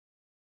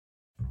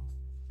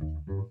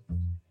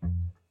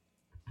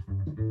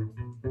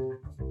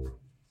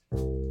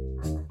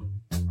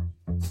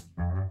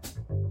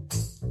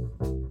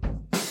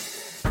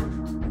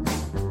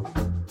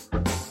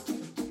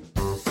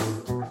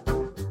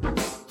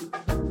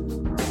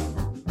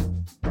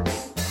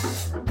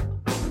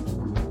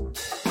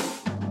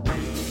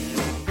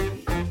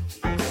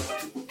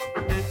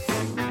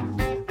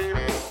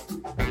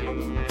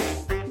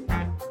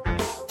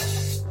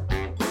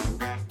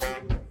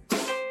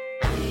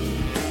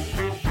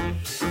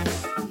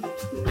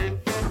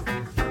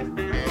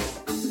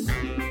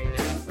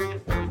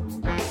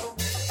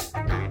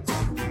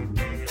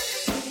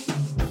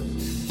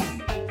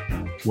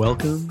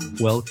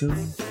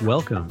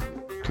Welcome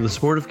to the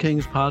Sport of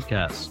Kings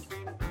podcast.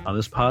 On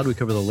this pod, we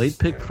cover the late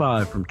pick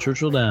 5 from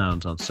Churchill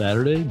Downs on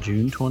Saturday,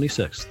 June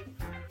 26th.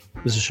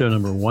 This is show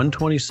number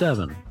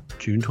 127,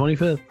 June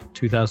 25th,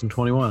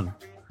 2021.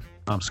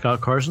 I'm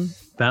Scott Carson,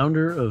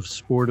 founder of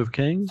Sport of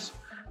Kings,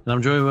 and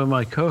I'm joined by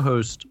my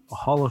co-host,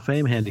 Hall of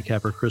Fame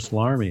handicapper Chris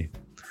Larmy.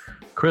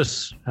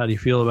 Chris, how do you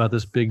feel about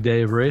this big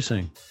day of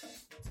racing?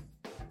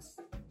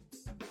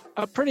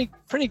 Pretty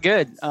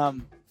good.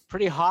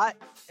 Pretty hot.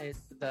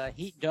 The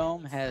heat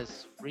dome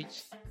has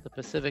reached the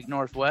Pacific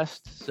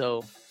Northwest,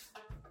 so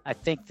I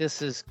think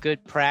this is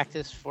good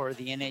practice for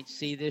the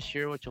NHC this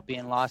year, which will be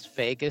in Las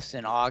Vegas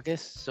in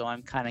August. So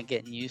I'm kind of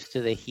getting used to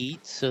the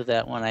heat so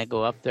that when I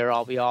go up there,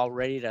 I'll be all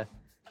ready to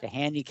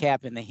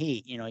handicap in the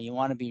heat. You know, you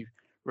want to be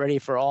ready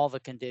for all the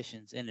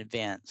conditions in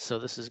advance. So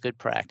this is good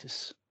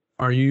practice.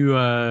 Are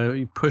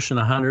you pushing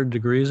 100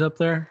 degrees up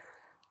there?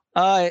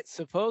 It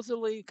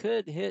supposedly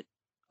could hit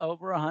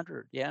over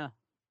 100, yeah.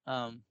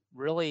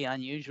 Really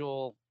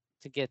unusual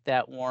to get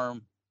that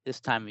warm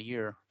this time of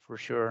year for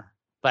sure.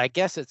 But I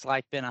guess it's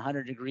like been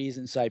 100 degrees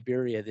in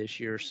Siberia this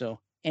year, so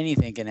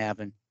anything can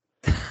happen.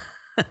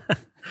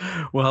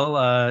 Well,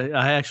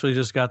 I actually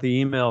just got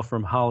the email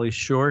from Holly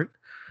Short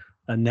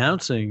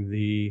announcing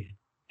the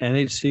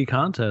NHC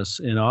contests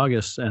in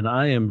August, and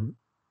I am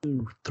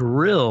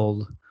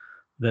thrilled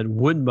that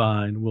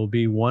Woodbine will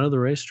be one of the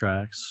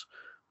racetracks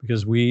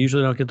because we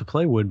usually don't get to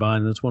play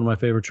Woodbine. That's one of my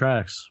favorite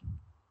tracks.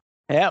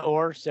 Yeah,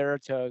 or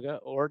Saratoga,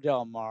 or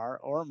Del Mar,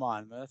 or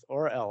Monmouth,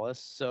 or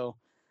Ellis. So,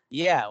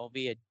 yeah, it will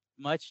be a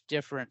much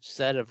different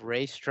set of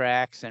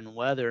racetracks and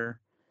weather.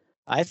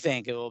 I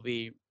think it will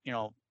be,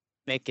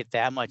 make it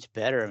that much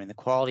better. I mean, the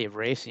quality of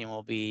racing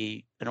will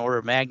be an order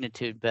of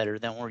magnitude better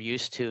than we're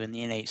used to in the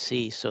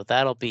NHC. So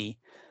that'll be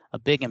a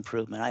big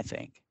improvement, I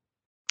think.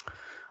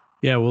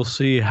 Yeah, we'll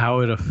see how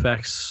it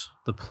affects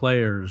the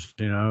players.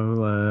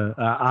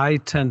 I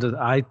tend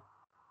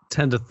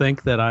to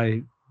think that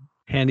I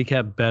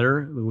handicap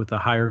better with the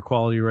higher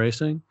quality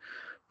racing,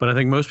 but I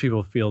think most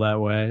people feel that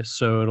way.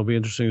 So it'll be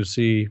interesting to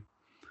see,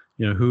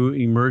 who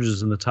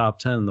emerges in the top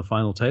 10 in the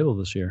final table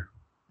this year.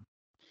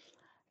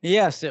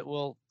 Yes, it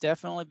will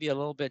definitely be a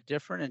little bit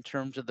different in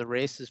terms of the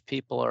races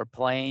people are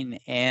playing,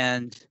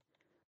 and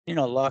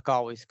luck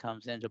always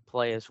comes into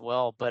play as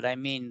well. But I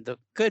mean, the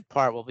good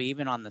part will be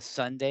even on the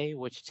Sunday,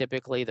 which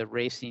typically the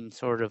racing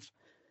sort of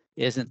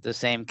isn't the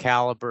same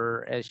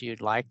caliber as you'd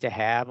like to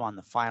have on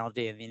the final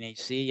day of the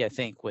NHC. I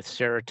think with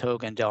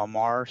Saratoga and Del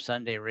Mar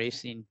Sunday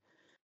racing,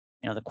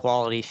 the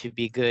quality should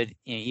be good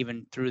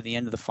even through the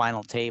end of the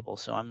final table.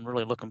 So I'm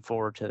really looking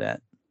forward to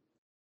that.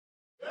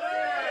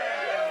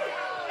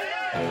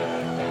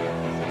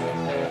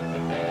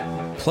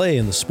 Play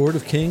in the Sport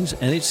of Kings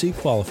NHC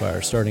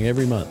qualifier starting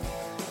every month.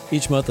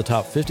 Each month, the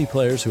top 50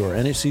 players who are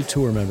NHC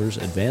Tour members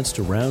advance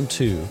to round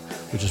 2,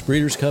 which is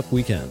Breeders' Cup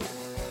weekend.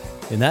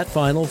 In that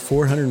final,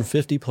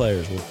 450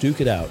 players will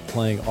duke it out,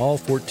 playing all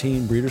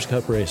 14 Breeders'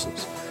 Cup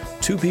races.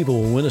 2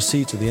 people will win a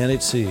seat to the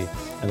NHC,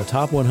 and the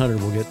top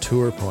 100 will get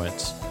tour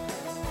points.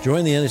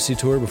 Join the NHC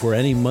Tour before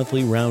any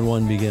monthly round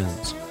 1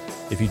 begins.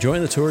 If you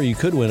join the tour, you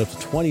could win up to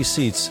 20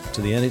 seats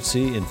to the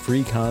NHC in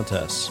free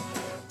contests.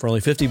 For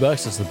only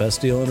 $50, it's the best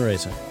deal in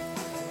racing.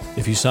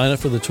 If you sign up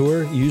for the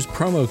tour, use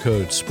promo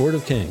code Sport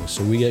of Kings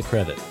so we get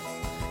credit.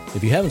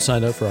 If you haven't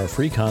signed up for our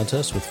free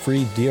contest with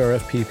free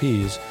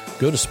DRFPPs,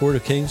 go to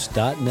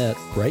sportofkings.net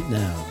right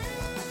now.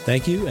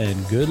 Thank you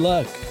and good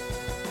luck.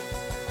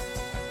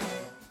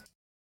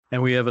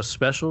 And we have a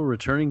special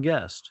returning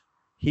guest.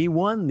 He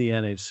won the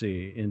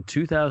NHC in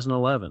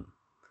 2011.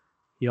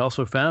 He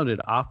also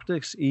founded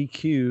Optics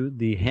EQ,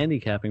 the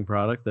handicapping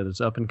product that is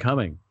up and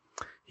coming.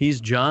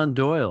 He's John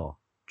Doyle.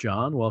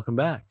 John, welcome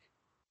back.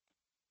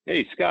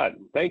 Hey, Scott.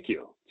 Thank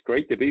you. It's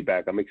great to be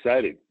back. I'm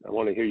excited. I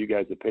want to hear you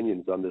guys'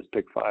 opinions on this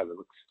pick 5. It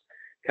looks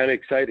kind of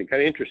exciting,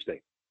 kind of interesting.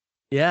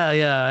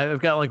 Yeah.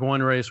 I've got like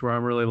one race where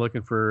I'm really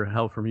looking for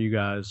help from you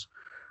guys.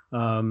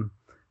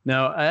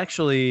 Now,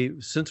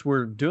 actually, since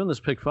we're doing this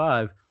pick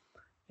 5,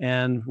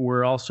 and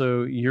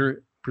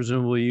you're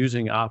presumably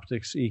using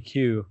Optics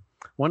EQ,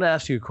 I want to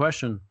ask you a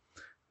question.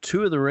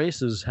 2 of the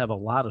races have a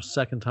lot of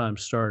second-time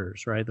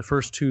starters, right? The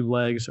first 2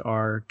 legs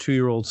are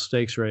 2-year-old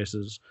stakes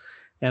races.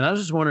 And I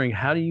was just wondering,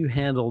 how do you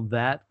handle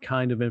that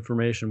kind of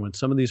information when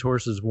some of these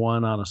horses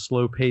won on a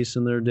slow pace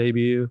in their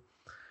debut?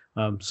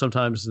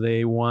 Sometimes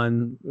they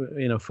won,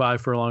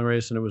 5 furlong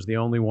race and it was the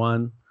only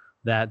one.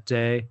 that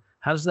day.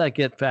 How does that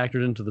get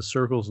factored into the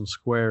circles and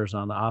squares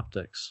on the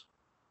optics?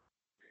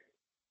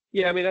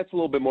 Yeah, I mean, that's a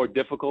little bit more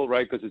difficult,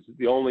 right? Because it's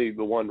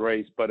the one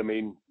race, but I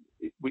mean,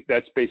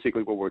 that's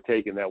basically what we're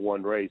taking, that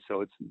one race.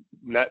 So it's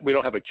not, we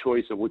don't have a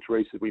choice of which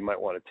races we might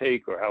want to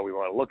take or how we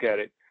want to look at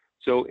it.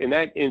 So in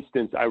that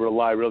instance, I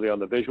rely really on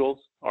the visuals,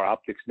 our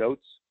optics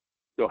notes.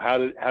 So how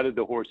did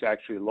the horse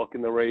actually look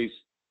in the race?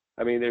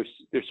 I mean,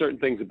 there's certain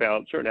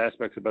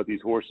aspects about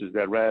these horses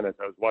that ran as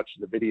I was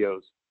watching the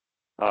videos,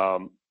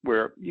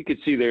 where you could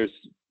see there's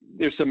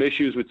some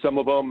issues with some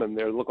of them, and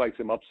there look like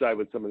some upside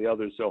with some of the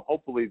others. So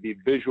hopefully the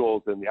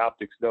visuals and the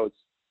optics notes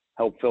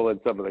help fill in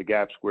some of the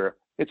gaps where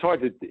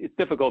it's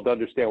difficult to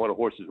understand what a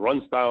horse's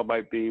run style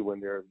might be when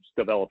they're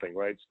developing,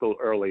 right? It's still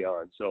early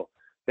on. So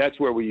that's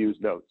where we use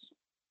notes.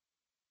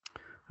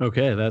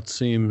 Okay, that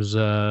seems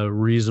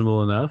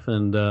reasonable enough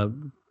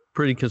and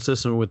pretty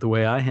consistent with the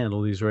way I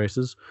handle these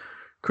races.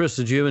 Chris,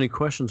 did you have any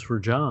questions for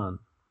John?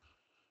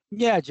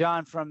 Yeah,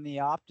 John, from the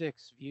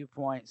optics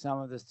viewpoint, some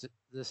of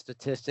the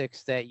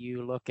statistics that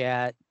you look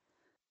at,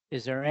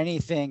 is there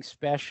anything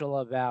special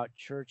about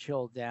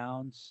Churchill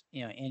Downs,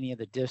 any of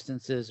the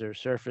distances or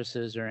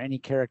surfaces or any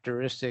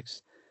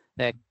characteristics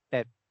that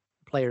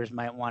players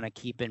might want to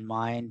keep in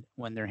mind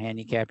when they're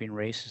handicapping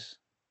races?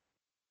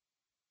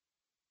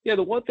 Yeah,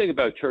 the one thing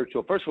about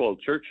Churchill, first of all,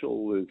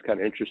 Churchill is kind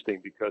of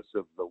interesting because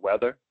of the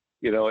weather.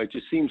 It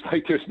just seems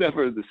like there's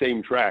never the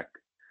same track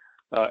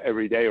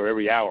every day or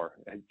every hour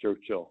at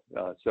Churchill.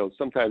 So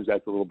sometimes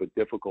that's a little bit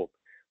difficult.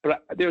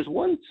 But there's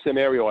one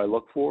scenario I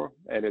look for,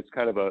 and it's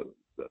kind of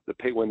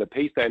when the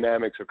pace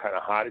dynamics are kind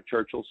of hot at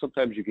Churchill,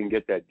 sometimes you can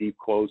get that deep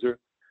closer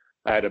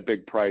at a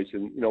big price.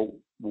 And,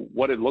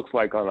 what it looks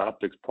like on an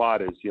optics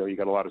plot is, you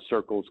got a lot of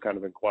circles kind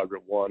of in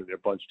quadrant one, and they're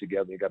bunched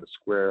together. You got a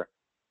square.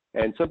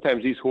 And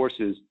sometimes these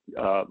horses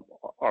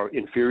are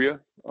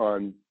inferior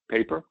on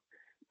paper,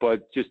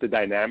 but just the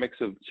dynamics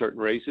of certain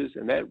races.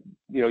 And that,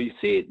 you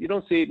see it, you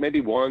don't see it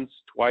maybe once,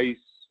 twice,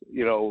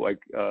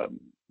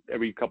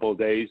 every couple of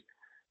days.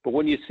 But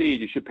when you see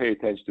it, you should pay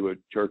attention to it,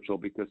 Churchill,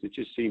 because it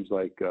just seems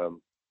like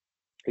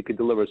it could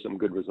deliver some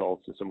good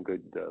results and some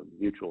good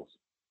mutuals.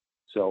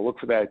 So look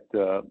for that,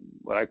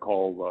 what I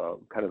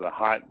call kind of the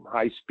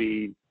high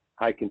speed,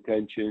 high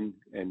contention,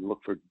 and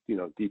look for,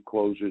 deep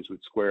closures with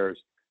squares.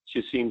 It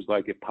just seems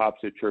like it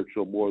pops at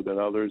Churchill more than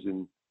others,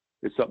 and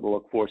it's something to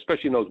look for,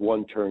 especially in those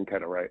one-turn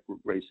kind of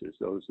races,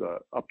 those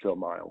up to a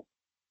mile.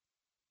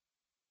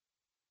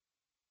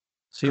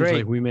 Seems Great.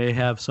 Like we may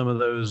have some of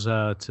those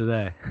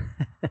today.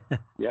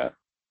 Yeah,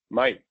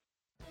 might.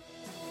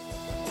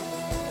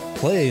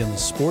 Play in the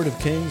Sport of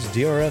Kings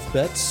DRF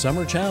Bets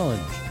Summer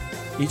Challenge.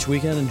 Each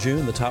weekend in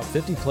June, the top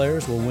 50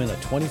 players will win a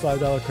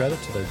 $25 credit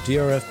to their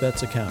DRF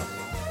Bets account.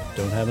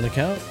 Don't have an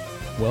account?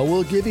 Well,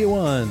 we'll give you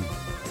one.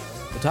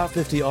 The top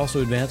 50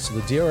 also advance to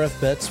the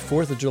DRF Bets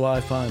 4th of July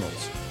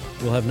Finals.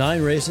 We'll have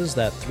 9 races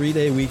that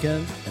 3-day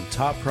weekend, and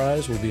top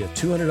prize will be a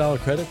 $200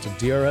 credit to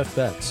DRF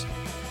Bets.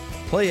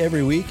 Play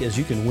every week as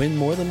you can win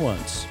more than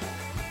once.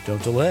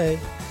 Don't delay.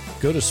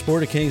 Go to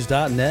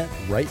sportofkings.net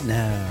right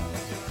now.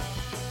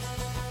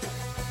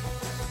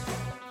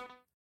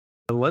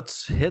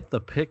 Let's hit the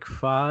pick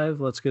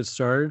 5. Let's get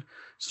started.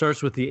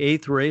 Starts with the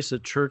 8th race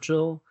at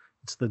Churchill.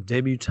 It's the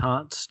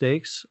Debutante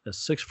Stakes, a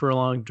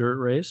 6-furlong dirt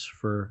race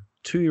for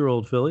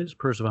 2-year-old fillies,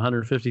 purse of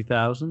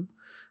 $150,000.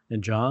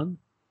 And John,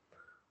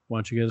 why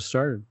don't you get us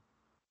started?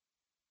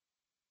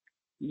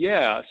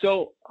 Yeah,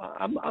 so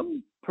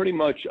I'm pretty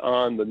much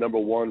on the number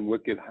 1,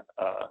 Wicked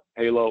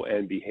Halo,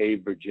 and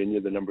Behave Virginia,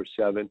 the number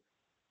 7.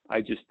 I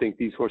just think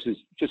these horses,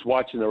 just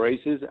watching the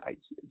races, I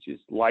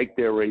just like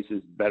their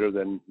races better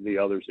than the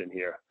others in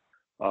here.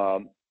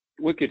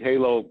 Wicked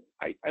Halo,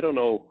 I don't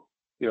know,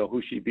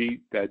 who she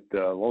beat, that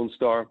Lone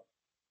Star,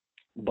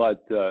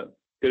 but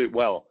did it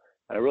well.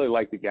 I really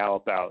like the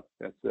gallop out.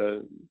 That's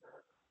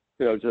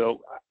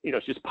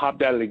just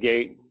popped out of the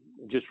gate,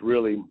 just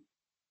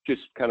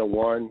kind of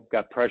won,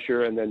 got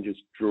pressure, and then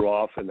just drew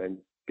off and then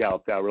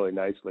galloped out really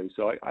nicely.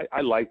 So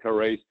I like her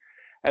race.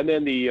 And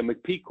then the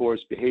McPeak horse,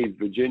 Behave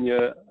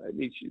Virginia. I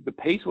mean, the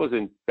pace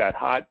wasn't that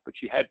hot, but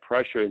she had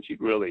pressure and she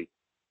really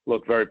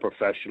looked very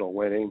professional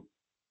winning.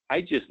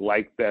 I just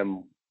like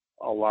them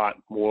a lot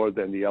more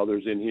than the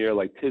others in here,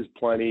 like Tis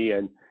Plenty,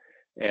 and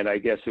I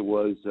guess it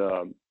was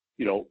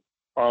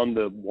on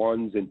the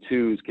 1s and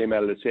 2s came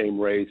out of the same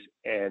race.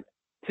 And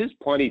Tis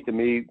Plenty to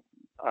me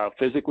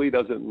physically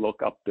doesn't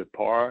look up to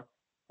par.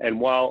 And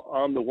while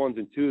on the 1s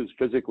and 2s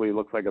physically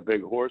looks like a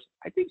big horse,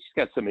 I think she's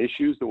got some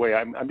issues. The way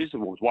I just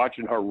was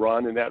watching her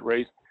run in that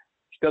race,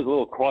 she does a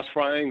little cross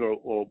frying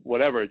or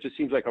whatever. It just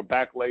seems like her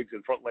back legs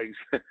and front legs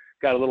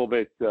got a little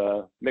bit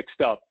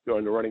mixed up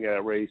during the running of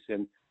that race.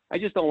 And I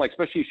just don't like,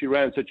 especially if she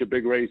ran such a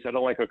big race, I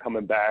don't like her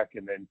coming back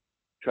and then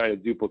trying to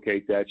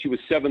duplicate that. She was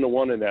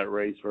 7-1 in that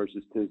race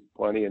versus Tis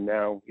Plenty, and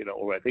now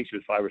I think she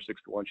was 5 or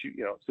 6-1.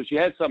 So she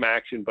had some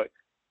action, but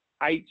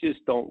I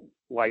just don't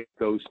like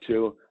those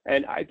two.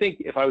 And I think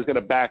if I was going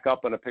to back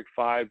up on a pick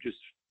 5,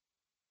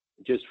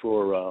 just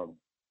for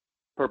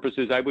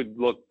purposes, I would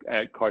look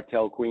at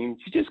Cartel Queen.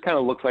 She just kind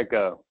of looks like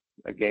a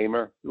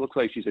gamer. It looks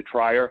like she's a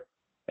trier.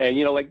 And,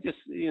 like just,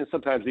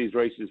 sometimes these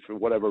races, for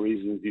whatever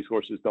reasons, these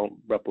horses don't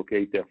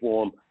replicate their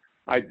form.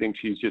 I think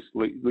she's just,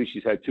 at least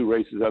she's had 2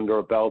 races under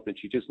her belt, and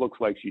she just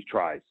looks like she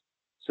tries.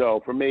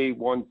 So for me,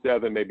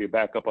 1-7, maybe a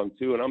backup on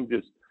 2, and I'm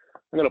going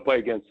to play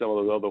against some of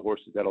those other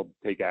horses that'll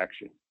take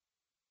action.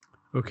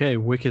 Okay,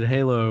 Wicked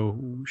Halo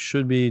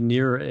should be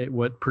near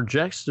what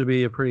projects to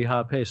be a pretty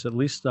hot pace, at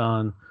least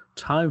on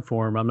time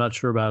form. I'm not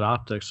sure about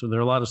optics. So there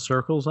are a lot of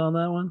circles on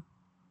that one?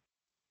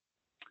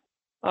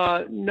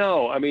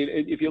 No, I mean,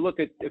 if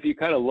you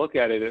kind of look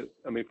at it,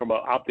 I mean, from an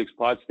optics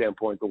plot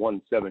standpoint, the 1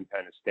 and 7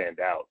 kind of stand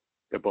out.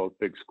 They're both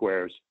big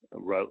squares,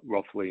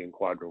 roughly in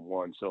quadrant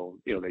 1. So,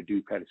 they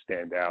do kind of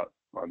stand out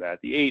on that.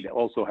 The 8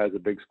 also has a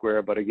big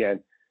square, but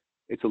again,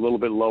 it's a little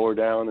bit lower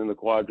down in the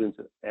quadrants,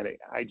 and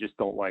I just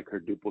don't like her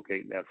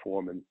duplicating that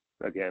form. And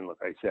again, like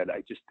I said,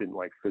 I just didn't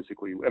like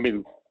physically. I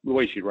mean, the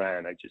way she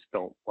ran, I just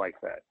don't like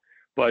that.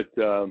 But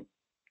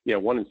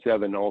 1 and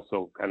 7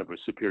 also kind of a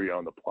superior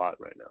on the plot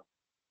right now.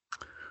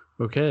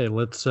 Okay,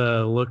 let's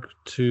look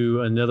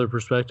to another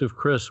perspective.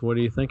 Chris, what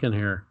are you thinking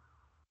here?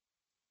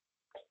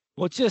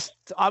 Well,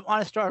 I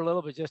want to start a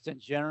little bit just in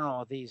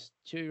general, these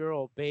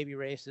 2-year-old baby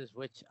races,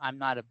 which I'm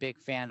not a big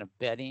fan of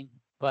betting,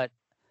 but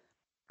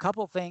a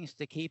couple things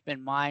to keep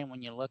in mind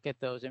when you look at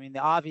those. I mean, the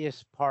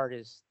obvious part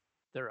is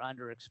they're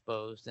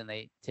underexposed, and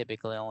they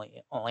typically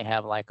only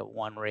have like a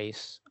 1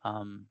 race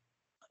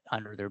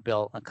under their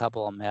belt. A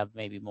couple of them have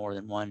maybe more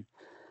than 1.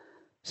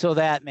 So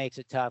that makes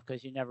it tough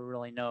because you never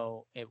really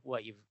know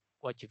what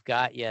you've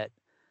got yet.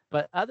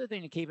 But other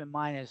thing to keep in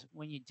mind is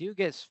when you do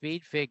get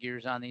speed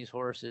figures on these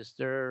horses,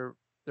 they're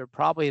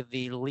probably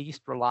the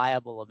least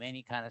reliable of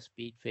any kind of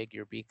speed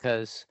figure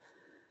because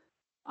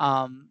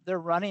they're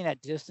running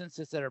at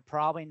distances that are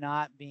probably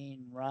not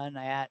being run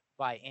at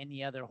by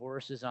any other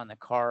horses on the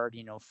card,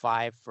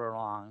 5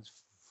 furlongs,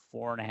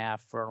 4.5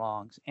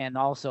 furlongs. And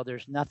also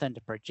there's nothing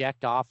to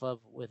project off of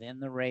within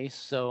the race.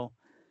 So,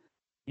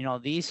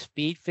 these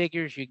speed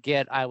figures you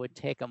get, I would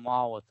take them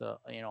all with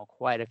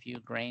quite a few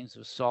grains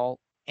of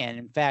salt. And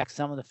in fact,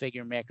 some of the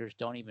figure makers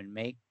don't even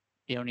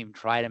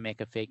try to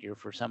make a figure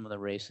for some of the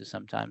races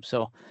sometimes.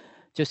 So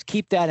just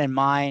keep that in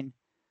mind.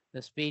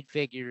 The speed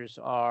figures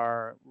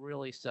are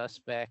really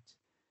suspect,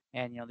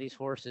 and these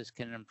horses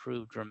can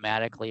improve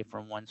dramatically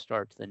from one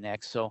start to the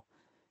next. So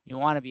you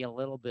want to be a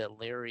little bit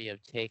leery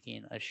of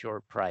taking a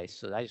short price.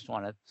 So I just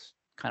want to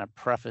kind of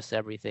preface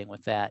everything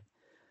with that.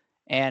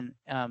 And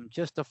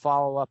just to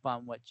follow up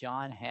on what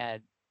John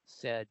had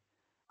said,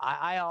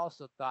 I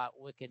also thought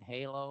Wicked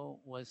Halo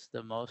was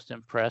the most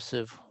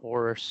impressive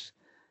horse.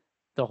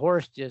 The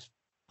horse just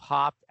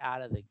popped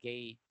out of the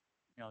gate,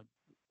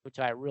 which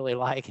I really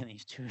like in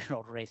these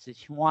 2-year-old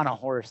races. You want a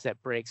horse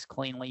that breaks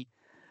cleanly.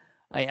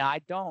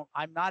 I'm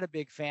not a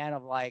big fan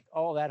of like,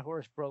 oh, that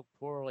horse broke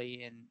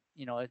poorly and,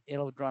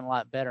 it'll run a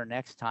lot better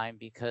next time,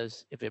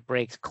 because if it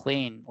breaks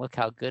clean, look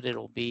how good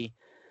it'll be.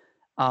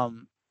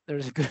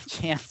 There's a good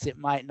chance it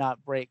might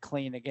not break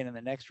clean again in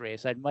the next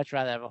race. I'd much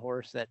rather have a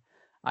horse that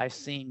I've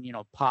seen,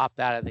 pop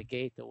out of the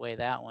gate the way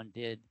that one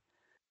did.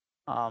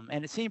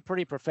 And it seemed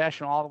pretty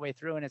professional all the way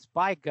through, and it's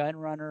by Gun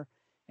Runner.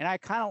 And I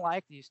kind of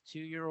like these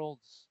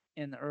 2-year-olds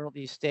in the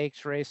early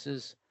stakes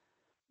races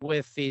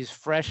with these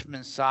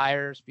freshman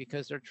sires,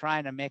 because they're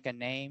trying to make a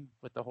name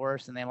with the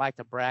horse, and they like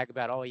to brag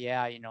about, oh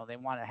yeah, they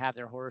want to have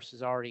their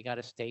horses already got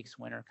a stakes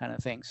winner kind of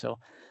thing. So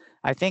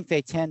I think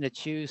they tend to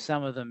choose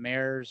some of the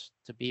mares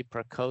to be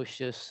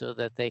precocious so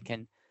that they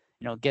can,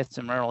 get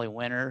some early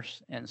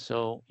winners. And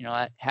so,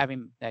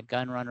 having that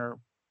Gun Runner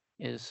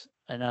is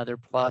another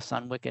plus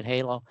on Wicked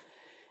Halo.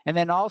 And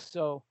then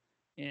also,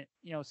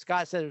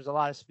 Scott said there's a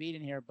lot of speed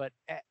in here, but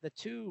the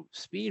 2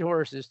 speed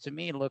horses to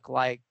me look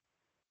like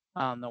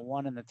the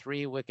 1 and the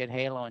 3, Wicked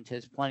Halo and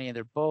Tiz Plenty.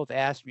 They're both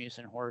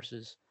Asmussen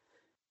horses.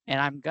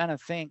 And I got to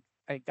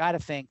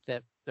think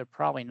that they're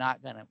probably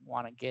not going to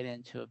want to get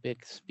into a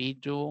big speed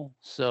duel.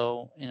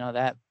 So,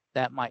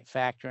 that might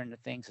factor into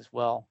things as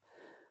well.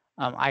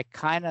 I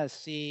kind of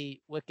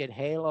see Wicked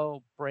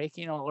Halo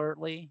breaking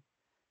alertly,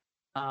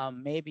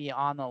 maybe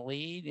on the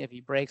lead if he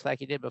breaks like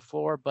he did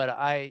before, but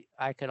I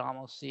could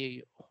almost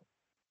see,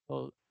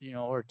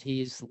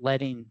 Ortiz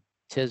letting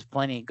Tiz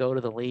Plenty go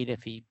to the lead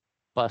if he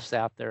busts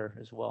out there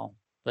as well.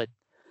 But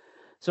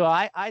so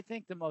I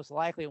think the most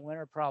likely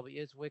winner probably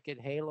is Wicked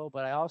Halo,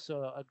 but I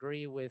also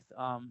agree with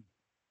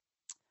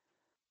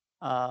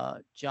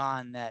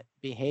John that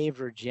Behave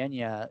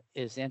Virginia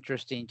is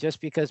interesting,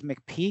 just because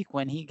McPeak,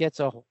 when he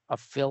gets a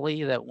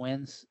filly that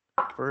wins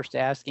first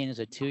asking as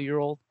a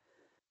 2-year-old,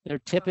 they're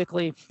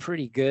typically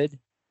pretty good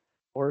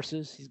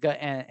horses. He's got,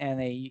 and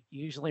they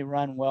usually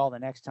run well the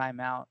next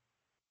time out.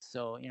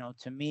 So,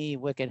 to me,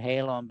 Wicked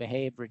Halo and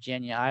Behave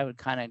Virginia, I would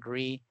kind of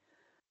agree,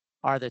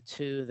 are the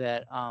 2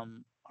 that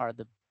are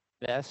the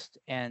best.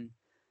 And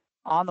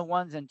on the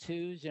 1s and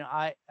 2s,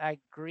 I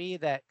agree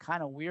that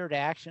kind of weird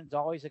action is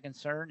always a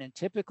concern. And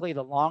typically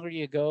the longer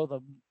you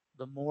go,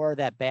 the more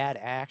that bad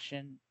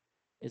action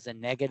is a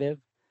negative.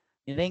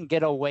 You didn't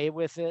get away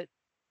with it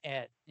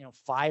at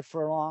 5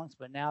 furlongs,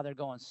 but now they're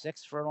going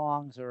 6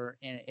 furlongs, or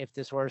if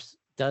this horse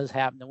does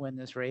happen to win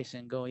this race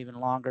and go even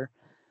longer.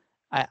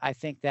 I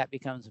think that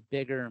becomes a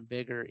bigger and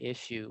bigger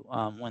issue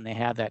when they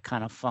have that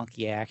kind of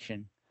funky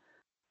action,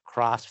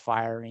 cross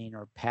firing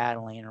or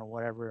paddling or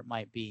whatever it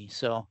might be.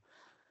 So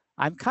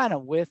I'm kind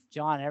of with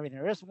John and everything.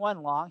 There is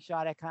one long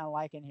shot I kind of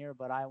like in here,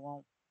 but I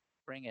won't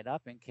bring it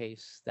up in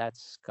case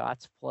that's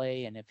Scott's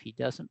play. And if he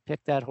doesn't pick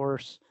that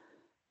horse,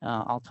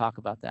 I'll talk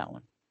about that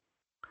one.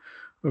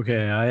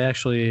 Okay, I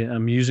actually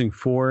am using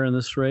 4 in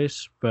this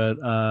race, but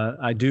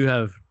I do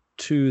have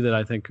 2 that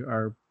I think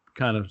are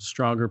kind of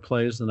stronger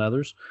plays than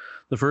others.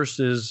 The first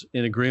is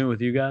in agreement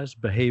with you guys,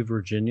 Behave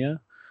Virginia.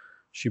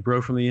 She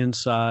broke from the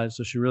inside,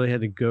 so she really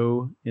had to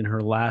go in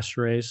her last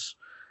race.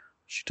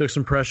 She took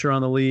some pressure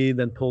on the lead,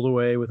 then pulled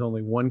away with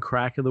only 1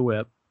 crack of the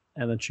whip,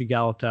 and then she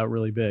galloped out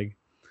really big.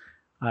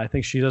 I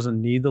think she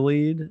doesn't need the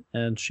lead,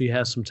 and she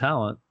has some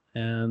talent.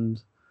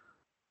 And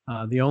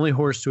the only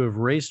horse to have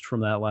raced from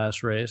that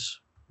last race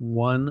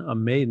won a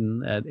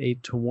maiden at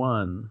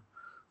 8-1.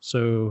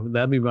 So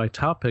that'd be my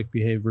top pick,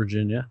 Behave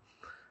Virginia.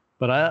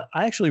 But I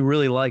actually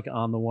really like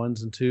On the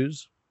 1s and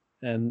 2s.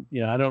 And,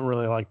 I don't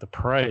really like the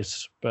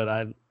price,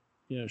 but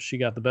she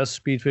got the best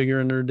speed figure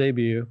in her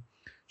debut.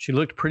 She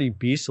looked pretty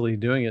beastly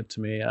doing it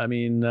to me. I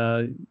mean,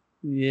 I'm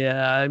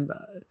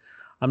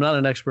not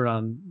an expert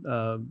on,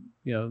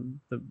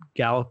 the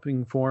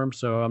galloping form,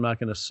 so I'm not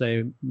going to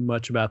say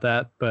much about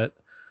that. But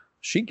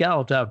she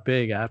galloped out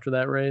big after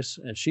that race,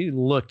 and she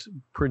looked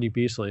pretty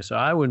beastly. So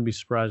I wouldn't be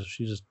surprised if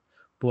she just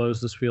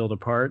blows this field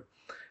apart.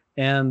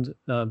 And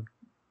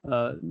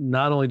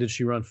not only did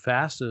she run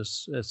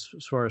fastest as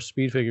far as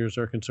speed figures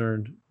are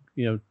concerned,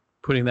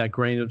 putting that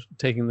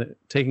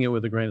taking it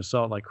with a grain of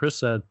salt, like Chris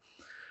said,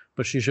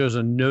 but she shows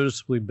a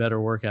noticeably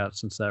better workout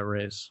since that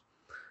race.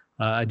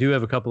 I do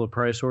have a couple of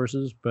price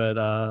horses, but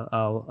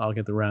I'll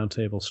get the round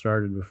table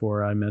started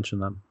before I mention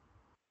them.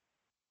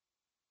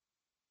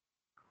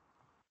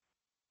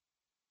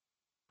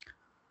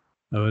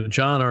 Oh,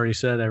 John already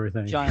said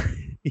everything. John,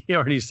 he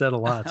already said a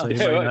lot, so he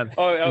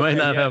might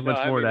not have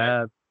much more to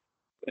add.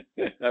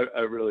 I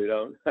really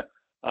don't.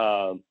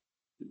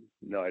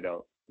 No, I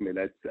don't. I mean,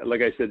 that's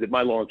like I said.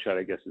 My long shot,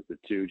 I guess, is the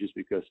 2, just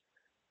because.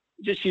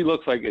 She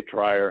looks like a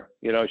trier.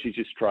 She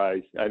just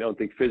tries. I don't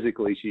think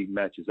physically she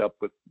matches up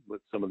with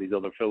some of these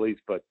other fillies,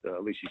 but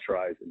at least she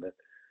tries, and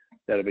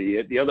that'll be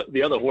it.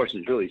 The other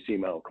horses really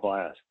seem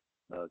outclassed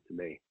to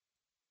me.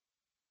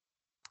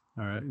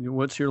 All right,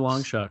 what's your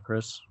long shot,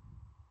 Chris?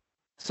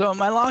 So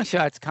my long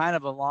shot's kind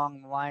of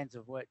along the lines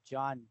of what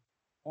John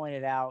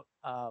pointed out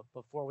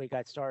before we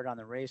got started on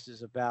the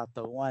races about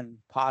the one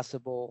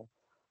possible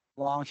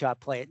long shot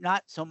play.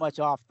 Not so much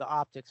off the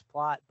optics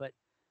plot, but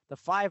the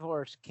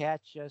 5-horse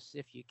Catch Us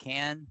If You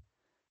Can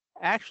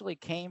actually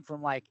came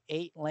from like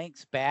 8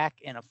 lengths back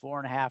in a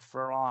 4.5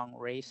 furlong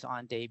race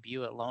on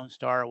debut at Lone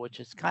Star, which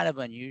is kind of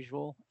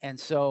unusual. And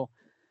so,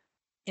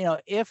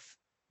 if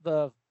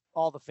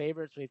all the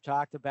favorites we've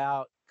talked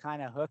about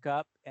kind of hook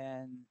up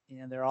and,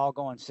 they're all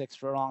going 6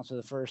 furlongs for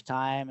the first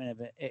time, and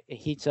if it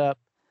heats up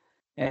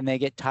and they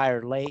get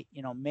tired late,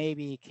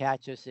 maybe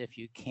Catch Us If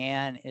You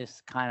Can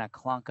is kind of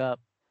clunk up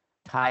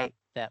type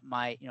that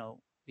might,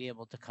 be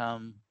able to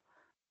come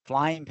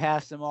flying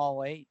past them all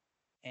late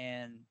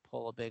and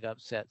pull a big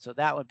upset. So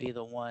that would be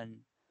the one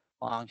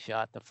long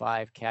shot, the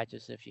 5 Catch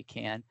Us If You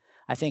Can.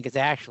 I think it's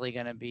actually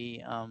going to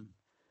be,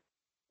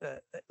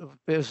 it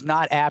was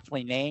not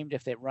aptly named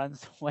if it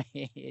runs the way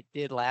it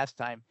did last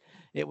time.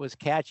 It was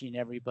catching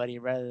everybody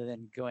rather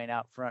than going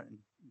out front and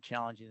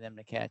challenging them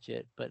to catch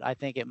it. But I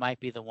think it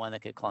might be the one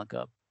that could clunk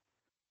up.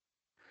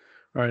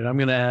 All right, I'm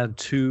going to add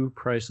 2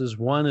 prices.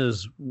 One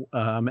is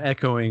I'm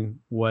echoing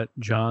what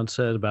John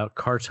said about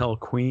Cartel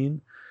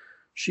Queen.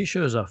 She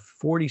shows a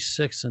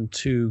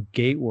 46-2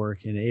 gate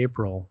work in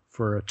April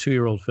for a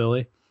 2-year-old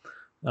filly.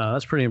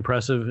 That's pretty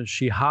impressive.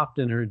 She hopped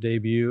in her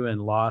debut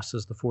and lost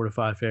as the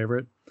 4-5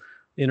 favorite.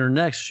 In her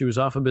next, she was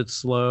off a bit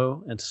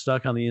slow and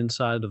stuck on the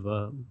inside of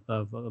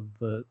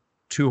the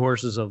 2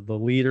 horses of the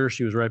leader.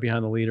 She was right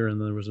behind the leader, and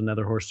there was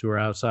another horse to her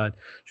outside.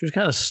 She was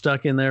kind of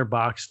stuck in there,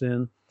 boxed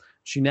in.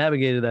 She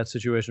navigated that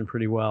situation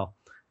pretty well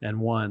and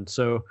won.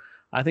 So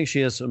I think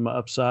she has some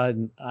upside.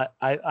 And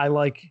I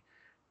like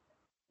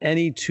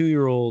any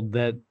 2-year-old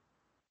that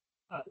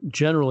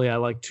generally I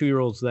like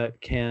 2-year-olds that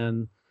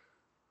can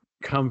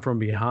come from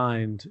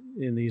behind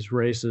in these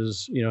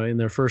races, in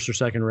their first or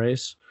second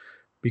race,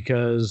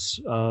 because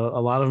a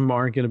lot of them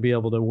aren't going to be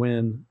able to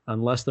win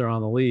unless they're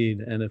on the lead.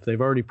 And if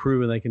they've already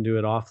proven they can do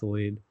it off the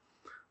lead,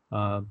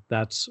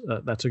 that's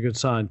a good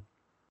sign.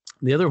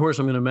 The other horse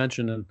I'm going to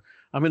mention, and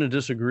I'm going to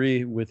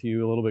disagree with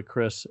you a little bit,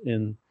 Chris,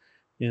 in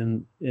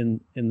the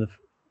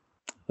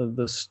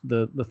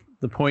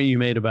point you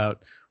made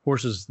about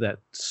horses that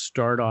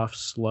start off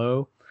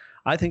slow.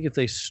 I think if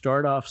they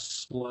start off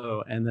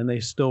slow and then they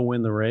still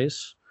win the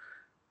race,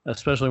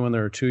 especially when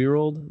they're a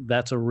 2-year-old,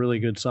 that's a really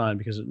good sign,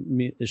 because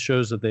it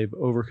shows that they've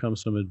overcome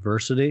some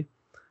adversity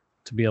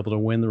to be able to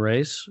win the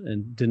race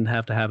and didn't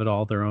have to have it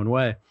all their own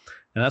way.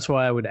 And that's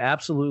why I would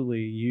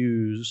absolutely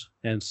use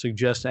and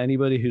suggest to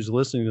anybody who's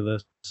listening to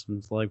this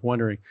and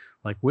wondering,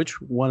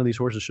 which one of these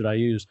horses should I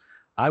use?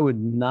 I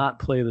would not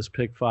play this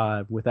pick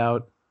 5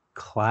 without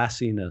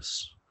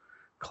Classiness.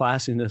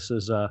 Classiness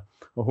is a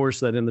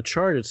horse that in the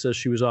chart it says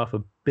she was off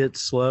a bit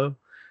slow,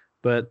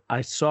 but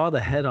I saw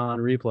the head-on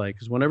replay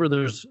because whenever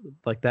there's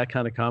like that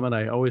kind of comment,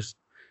 I always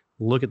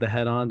look at the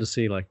head-on to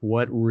see like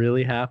what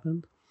really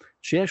happened.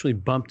 She actually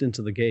bumped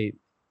into the gate,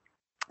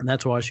 and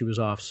that's why she was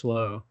off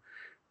slow.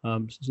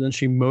 So then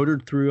she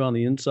motored through on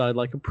the inside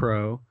like a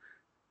pro.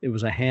 It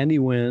was a handy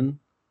win,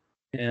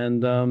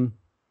 and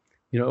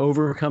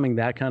overcoming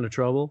that kind of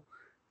trouble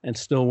and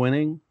still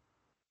winning,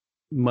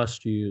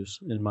 must use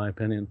in my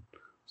opinion.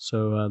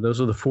 So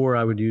those are the four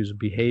I would use: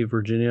 Behave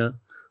Virginia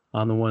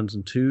on the 1s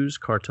and 2s,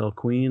 Cartel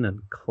Queen, and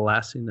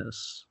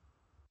Classiness.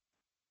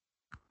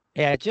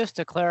 Yeah, just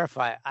to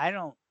clarify,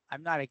 I'm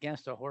not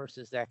against the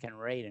horses that can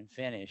rate and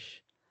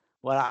finish.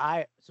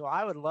 I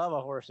would love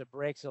a horse that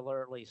breaks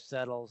alertly,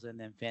 settles, and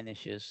then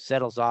finishes,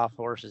 settles off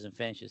horses and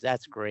finishes.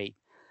 That's great.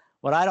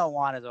 What I don't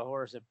want is a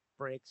horse that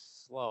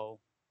breaks slow,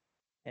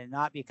 and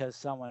not because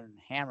someone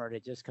hammered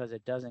it, just because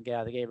it doesn't get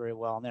out of the gate very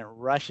well and then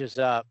rushes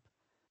up.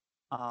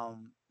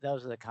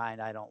 Those are the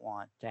kind I don't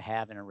want to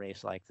have in a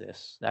race like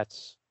this.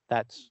 That's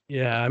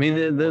yeah. I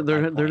mean,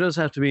 there does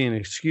have to be an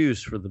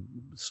excuse for the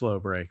slow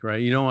break, right?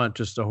 You don't want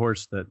just a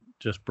horse that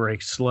just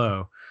breaks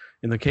slow.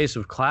 In the case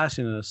of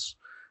Classiness,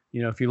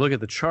 if you look at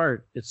the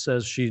chart, it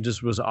says she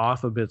just was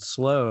off a bit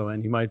slow,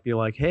 and you might be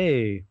like,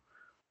 hey,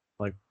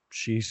 like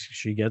she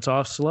gets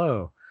off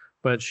slow,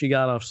 but she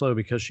got off slow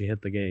because she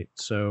hit the gate.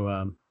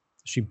 So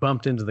she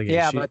bumped into the gate.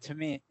 Yeah, but to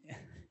me,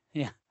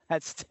 yeah,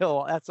 that's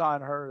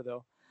on her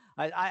though.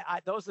 I'm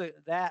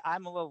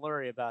a little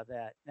worried about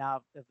that.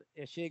 Now,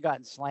 if she had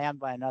gotten slammed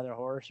by another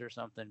horse or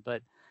something,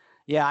 but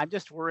yeah, I'm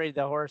just worried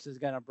the horse is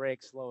going to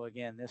break slow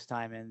again this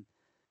time,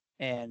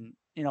 and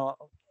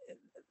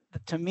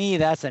to me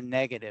that's a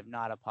negative,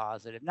 not a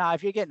positive. Now,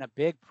 if you're getting a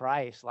big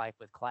price like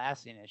with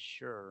Classiness,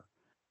 sure,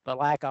 but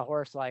like a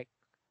horse like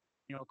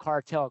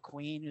Cartel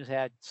Queen, who's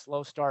had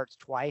slow starts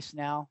twice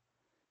now,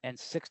 and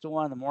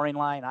 6-1 in the morning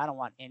line, I don't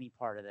want any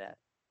part of that.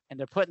 And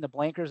they're putting the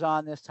blinkers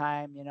on this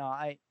time.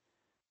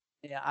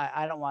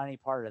 I don't want any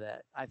part of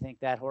that. I think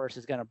that horse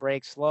is going to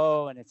break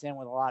slow, and it's in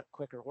with a lot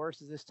quicker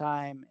horses this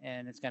time,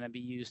 and it's going to be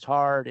used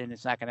hard, and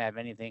it's not going to have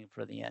anything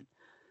for the end.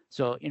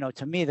 So,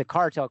 to me, the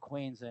Cartel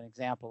Queen's an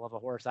example of a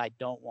horse I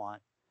don't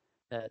want.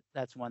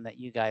 That's one that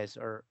you guys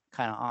are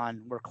kind of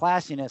on. Where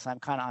Classiness, I'm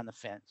kind of on the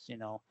fence.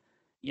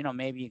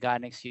 Maybe you got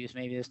an excuse.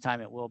 Maybe this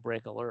time it will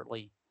break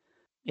alertly.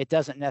 It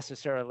doesn't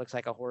necessarily look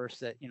like a horse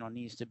that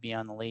needs to be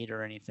on the lead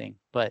or anything,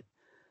 but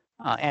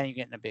and you're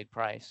getting a big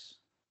price.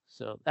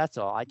 So that's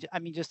all. I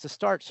mean, just to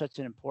start such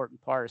an important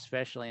part,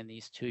 especially in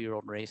these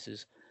 2-year-old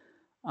races.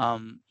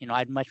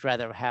 I'd much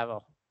rather have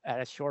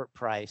at a short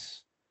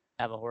price,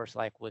 have a horse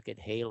like Wicked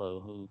Halo,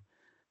 who,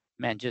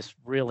 man, just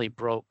really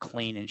broke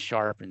clean and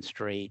sharp and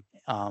straight,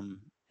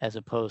 as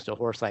opposed to a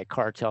horse like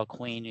Cartel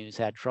Queen, who's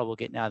had trouble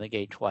getting out of the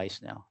gate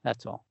twice now.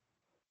 That's all.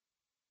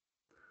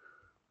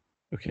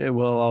 Okay,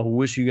 well, I'll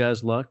wish you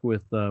guys luck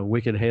with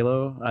Wicked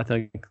Halo. I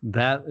think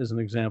that is an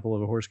example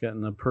of a horse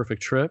getting a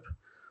perfect trip.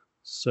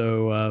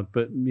 So,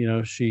 but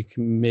she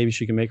can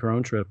make her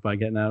own trip by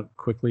getting out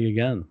quickly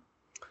again.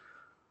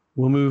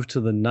 We'll move to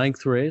the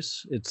 9th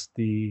race. It's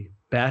the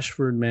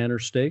Bashford Manor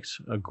Stakes,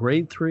 a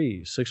Grade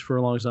 3, 6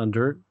 furlongs on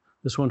dirt.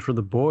 This one for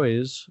the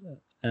boys,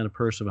 and a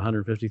purse of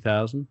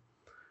 $150,000.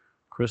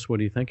 Chris, what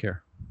do you think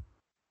here?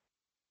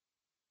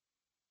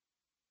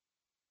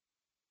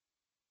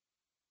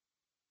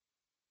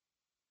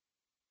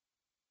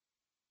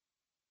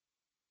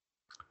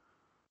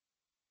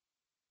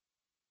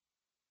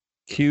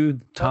 Cue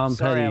Tom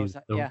Petty.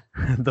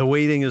 The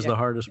waiting is the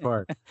hardest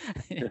part.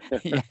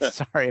 Yeah,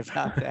 sorry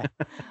about that.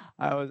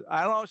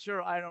 I don't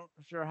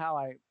sure how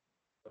I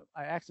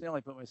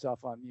accidentally put myself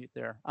on mute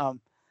there.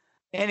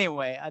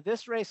 Anyway,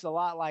 this race is a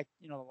lot like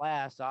the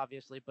last,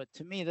 obviously, but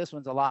to me this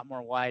one's a lot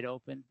more wide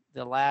open.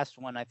 The last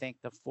one, I think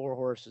the 4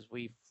 horses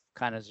we've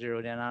kind of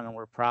zeroed in on, and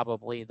we're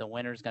probably the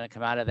winner's going to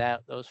come out of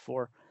those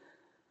 4.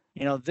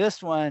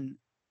 This one,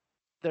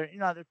 there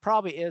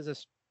probably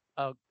is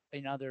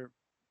another.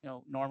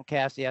 Norm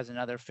Cassidy has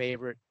another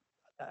favorite.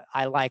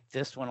 I like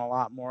this one a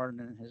lot more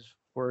than his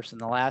horse in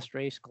the last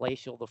race,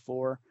 Glacial the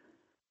 4.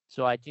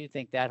 So I do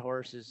think that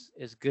horse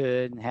is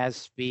good and has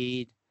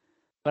speed,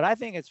 but I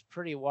think it's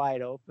pretty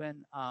wide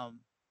open.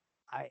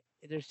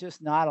 There's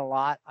just not a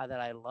lot that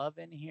I love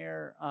in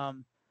here.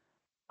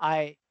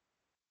 I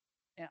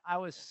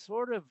was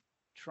sort of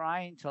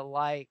trying to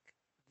like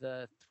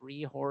the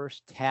 3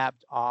 horse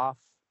Tapped Off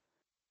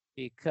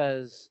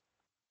because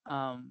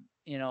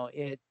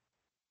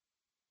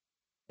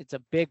it's a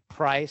big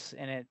price,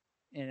 and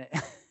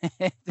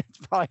it's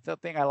probably the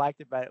thing I liked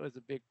about it was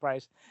a big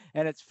price,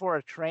 and it's for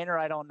a trainer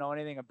I don't know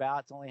anything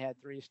about. It's only had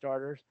 3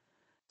 starters,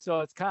 so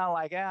it's kind of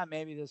like,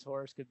 maybe this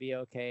horse could be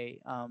okay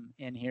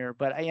in here.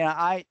 But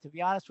to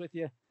be honest with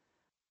you,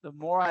 the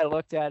more I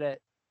looked at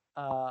it,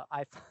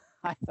 I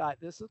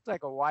thought this looks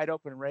like a wide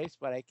open race,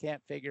 but I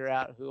can't figure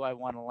out who I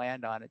want to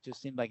land on. It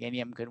just seemed like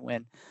any of them could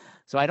win,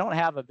 so I don't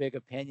have a big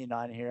opinion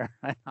on here.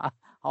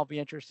 I'll be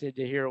interested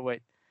to hear what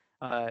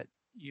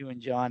you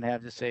and John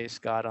have to say,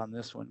 Scott, on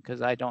this one,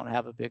 because I don't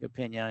have a big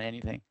opinion on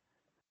anything.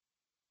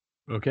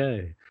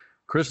 Okay.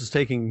 Chris is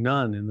taking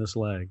none in this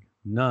leg.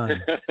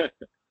 None.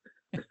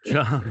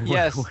 John.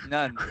 Yes,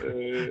 none.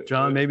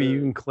 John, maybe you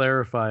can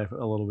clarify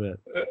a little bit.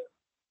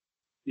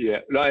 Yeah,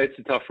 no, it's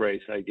a tough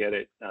race. I get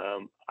it.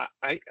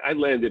 I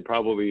landed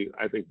probably,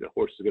 I think the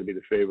horse is going to be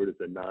the favorite at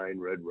the 9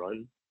 Red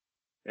Run.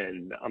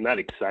 And I'm not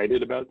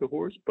excited about the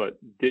horse, but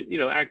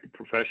acted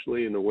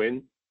professionally in the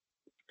win.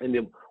 And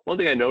the one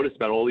thing I noticed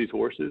about all these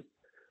horses,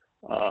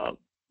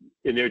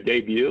 in their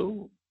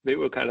debut, they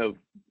were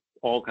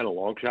all kind of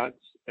long shots,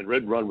 and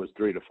Red Run was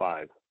 3 to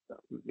 5.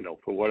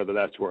 For whatever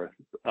that's worth.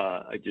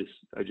 I just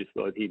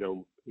thought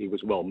he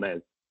was well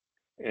meant.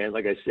 And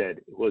like I said,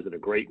 it wasn't a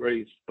great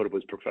race, but it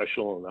was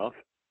professional enough.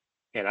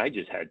 And I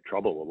just had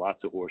trouble with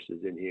lots of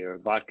horses in here.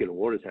 Vodka and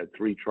Waters had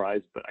 3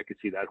 tries, but I could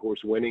see that horse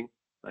winning.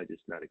 I'm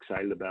just not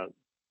excited about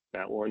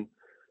that one.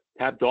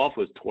 Tapped Off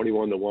was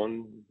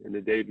 21-1 in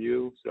the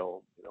debut.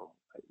 So,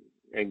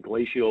 and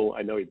Glacial,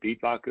 I know he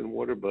beat Vodka and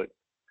Water, but,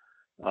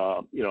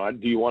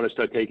 do you want to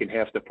start taking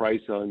half the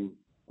price on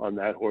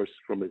that horse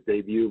from his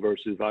debut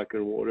versus Vodka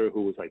and Water,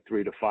 who was like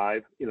 3 to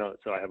 5,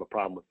 so I have a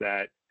problem with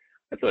that.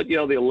 I thought, the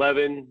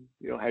 11,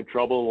 had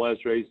trouble in the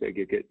last race. They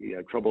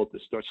had trouble at the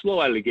start, slow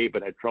out of the gate,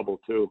 but had trouble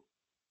too.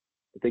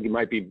 I think he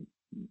might be,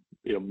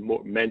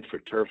 more meant for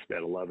turf,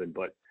 that 11,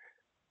 but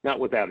not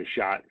without a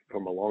shot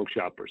from a long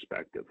shot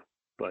perspective.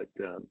 But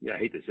I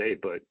hate to say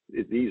it, but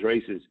these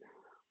races,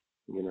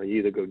 you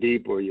either go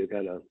deep or you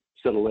kind of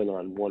settle in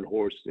on one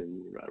horse,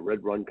 and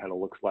Red Run kind of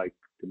looks like,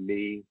 to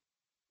me,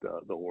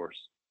 the horse.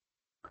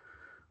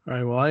 All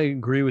right. Well, I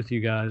agree with you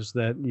guys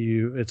that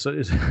it's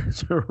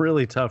a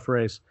really tough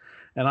race,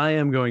 and I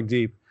am going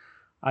deep.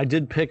 I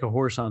did pick a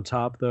horse on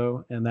top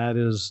though, and that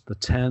is the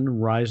 10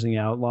 Rising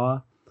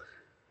Outlaw.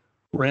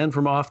 Ran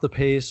from off the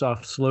pace,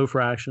 off slow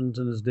fractions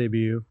in his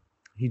debut.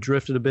 He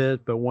drifted a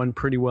bit, but won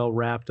pretty well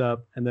wrapped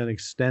up, and then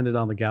extended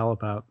on the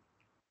gallop out.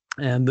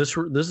 And this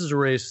is a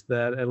race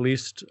that, at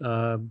least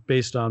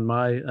based on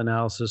my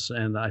analysis,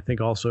 and I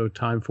think also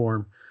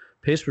Timeform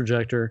pace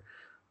projector,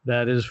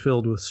 that is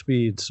filled with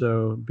speed.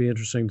 So it'd be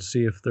interesting to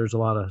see if there's a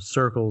lot of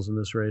circles in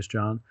this race,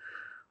 John.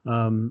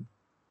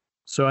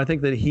 So I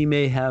think that he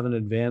may have an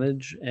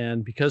advantage,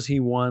 and because he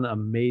won a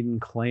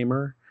maiden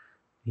claimer,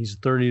 he's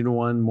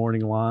 30-1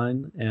 morning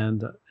line,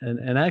 and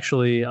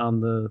actually on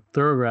the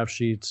Thoroughgraph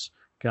sheets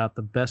got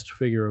the best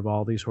figure of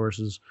all these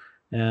horses,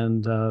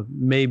 and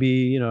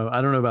maybe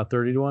I don't know about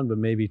 30-1, but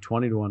maybe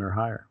 20-1 or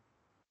higher.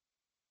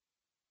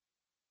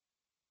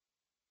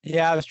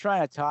 Yeah, I was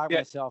trying to talk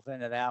myself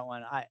into that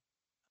one.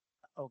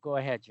 Go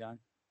ahead, John.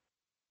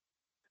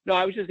 No,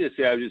 I was just gonna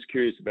say, I was just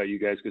curious about you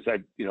guys, because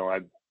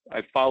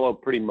I follow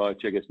pretty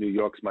much, I guess New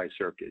York's my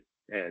circuit,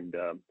 and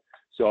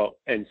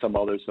and some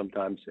others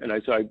sometimes, and I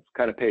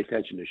kind of pay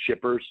attention to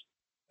shippers,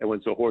 and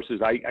when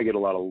horses, I get a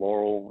lot of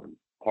Laurel and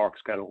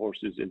Parks kind of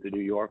horses into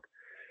New York,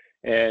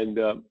 and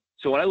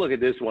so when I look at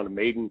this one, a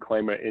maiden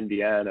claimer,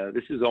 Indiana,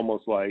 this is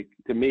almost like,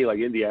 to me, like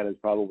Indiana is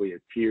probably a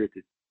tier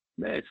to.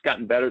 It's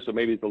gotten better, so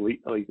maybe it's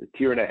like a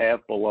tier and a half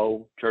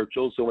below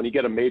Churchill. So when you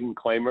get a maiden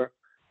claimer,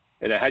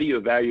 and how do you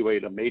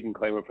evaluate a maiden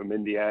claimer from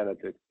Indiana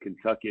to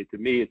Kentucky? To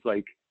me, it's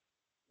like,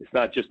 it's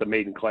not just a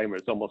maiden claimer.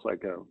 It's almost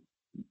like a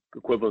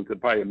equivalent to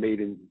probably a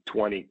maiden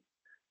 20.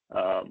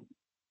 I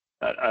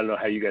don't know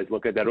how you guys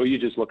look at that, or you're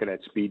just looking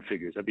at speed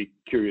figures. I'd be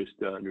curious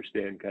to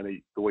understand kind of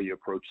the way you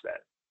approach that.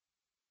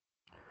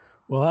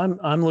 Well,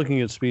 I'm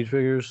looking at speed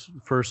figures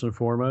first and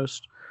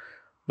foremost.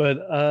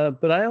 But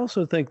I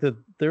also think that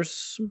there's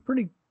some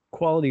pretty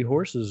quality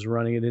horses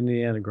running at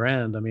Indiana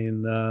Grand. I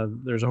mean,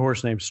 there's a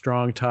horse named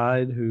Strong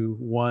Tide who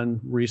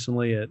won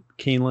recently at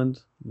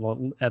Keeneland,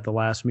 at the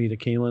last meet at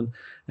Keeneland,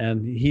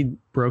 and he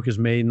broke his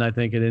maiden, I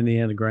think, at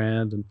Indiana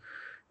Grand. And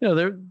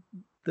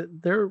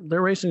their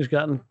racing's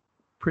gotten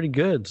pretty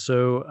good.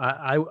 So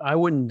I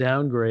wouldn't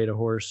downgrade a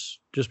horse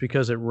just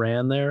because it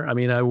ran there. I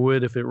mean, I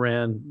would if it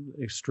ran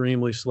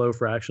extremely slow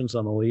fractions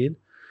on the lead,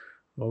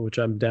 which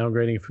I'm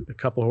downgrading a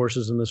couple of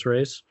horses in this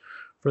race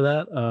for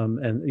that.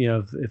 And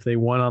if they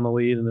won on the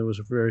lead and there was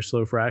very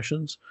slow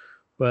fractions,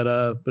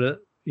 but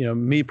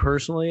me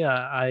personally,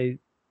 I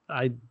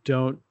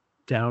don't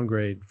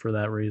downgrade for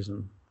that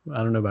reason. I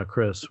don't know about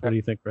Chris. What do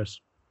you think, Chris?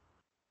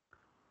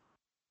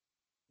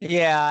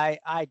 Yeah,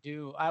 I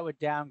do. I would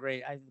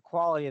downgrade. The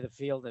quality of the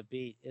field at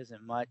beat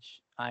isn't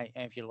much.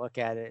 If you look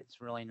at it,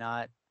 it's really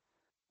not.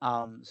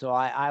 So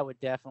I would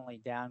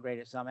definitely downgrade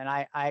it some. And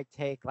I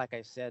take, like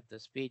I said, the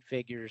speed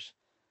figures.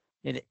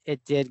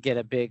 It did get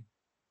a big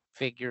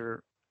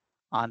figure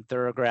on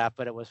Thoroughgraph,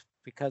 but it was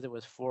because it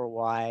was 4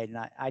 wide, and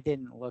I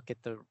didn't look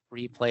at the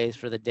replays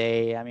for the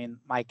day. I mean,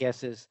 my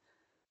guess is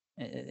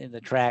in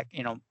the track,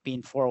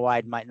 being 4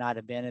 wide might not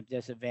have been a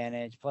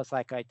disadvantage. Plus,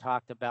 like I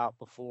talked about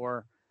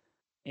before,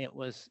 it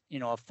was,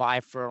 a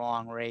 5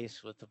 furlong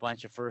race with a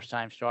bunch of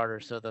first-time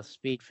starters, so the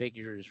speed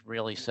figure is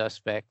really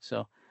suspect.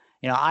 So,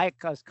 I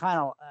was kind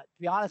of,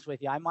 to be honest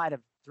with you, I might have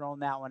thrown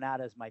that one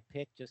out as my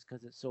pick just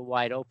because it's so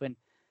wide open.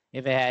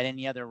 If it had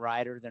any other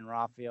rider than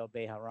Rafael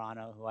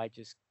Bejarano, who I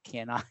just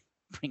cannot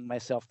bring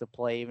myself to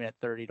play even at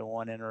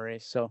 30-1 in a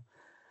race. So,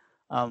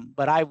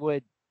 but I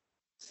would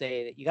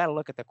say that you got to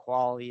look at the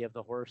quality of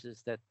the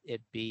horses that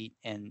it beat,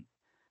 and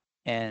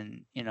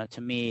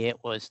to me, it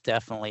was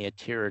definitely a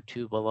tier or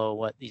two below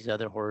what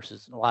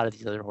a lot of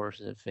these other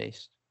horses have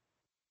faced.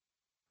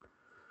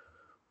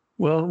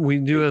 Well, we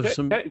do have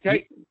some.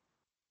 Can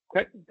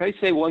I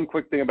say one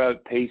quick thing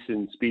about pace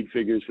and speed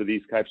figures for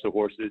these types of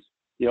horses?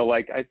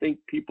 I think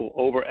people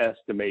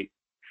overestimate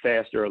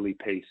fast early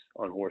pace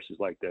on horses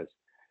like this.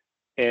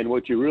 And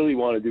what you really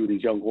want to do with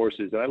these young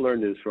horses, and I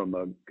learned this from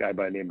a guy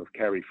by the name of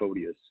Carrie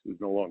Photius, who's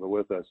no longer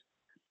with us,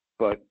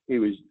 but he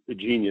was a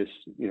genius,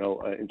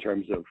 in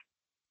terms of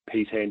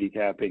pace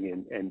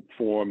handicapping and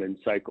form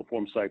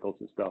cycles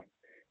and stuff.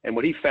 And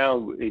what he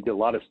found, he did a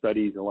lot of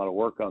studies and a lot of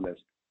work on this.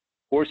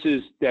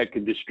 Horses that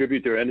can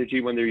distribute their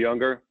energy when they're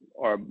younger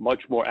are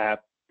much more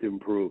apt to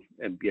improve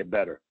and get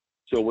better.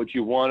 So what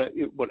you want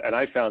to, and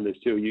I found this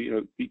too,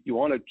 you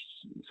want to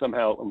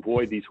somehow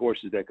avoid these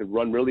horses that could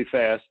run really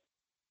fast,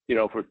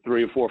 for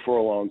 3 or 4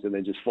 furlongs and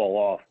then just fall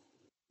off.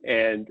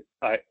 And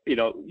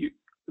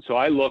so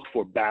I look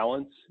for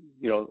balance,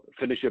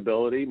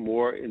 finishability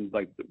more in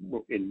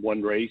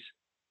one race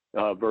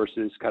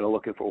versus kind of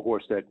looking for a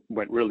horse that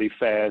went really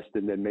fast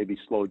and then maybe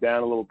slowed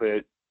down a little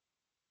bit.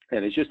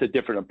 And it's just a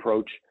different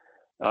approach,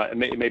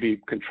 maybe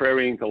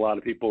contrarian to a lot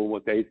of people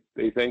what they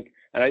think.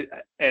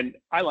 And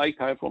I like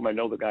Timeform. I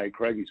know the guy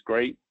Craig, he's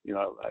great,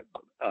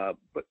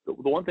 but the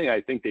one thing I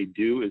think they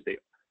do is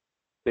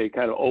they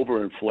kind of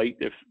overinflate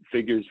their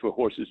figures for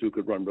horses who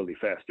could run really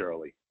fast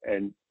early.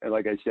 And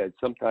like I said,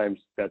 sometimes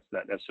that's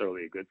not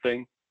necessarily a good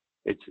thing.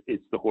 It's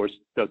the horse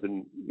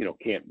doesn't,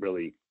 can't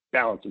really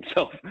balance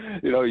himself.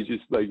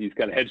 He's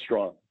kind of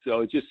headstrong.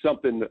 So it's just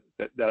something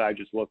that I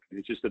just look,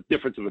 it's just a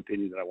difference of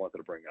opinion that I wanted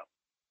to bring up.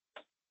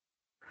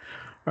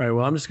 All right.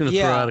 Well, I'm just going to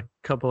throw out a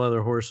couple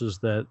other horses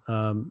that,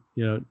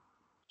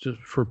 just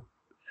for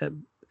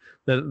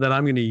that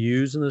I'm going to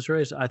use in this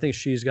race. I think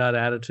She's Got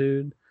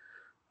Attitude.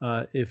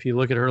 If you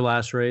look at her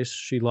last race,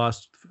 she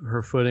lost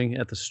her footing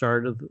at the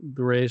start of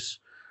the race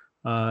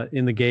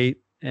in the gate.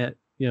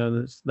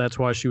 That's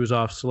why she was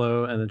off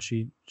slow. And then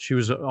she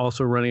was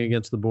also running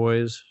against the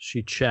boys.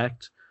 She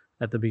checked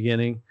at the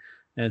beginning,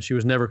 and she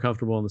was never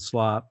comfortable in the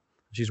slop.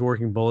 She's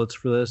working bullets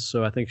for this,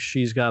 so I think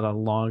she's got a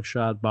long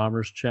shot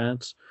bomber's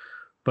chance.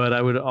 But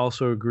I would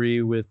also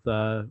agree with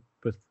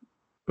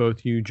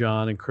both you,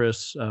 John, and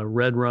Chris.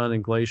 Red Run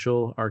and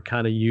Glacial are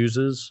kind of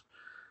uses.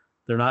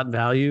 They're not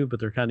value, but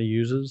they're kind of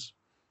uses.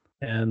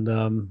 And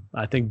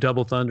I think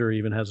Double Thunder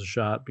even has a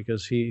shot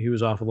because he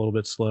was off a little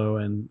bit slow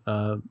and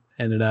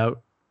ended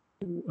out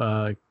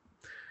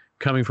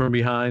coming from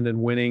behind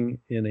and winning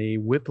in a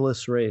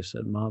whipless race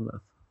at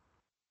Monmouth.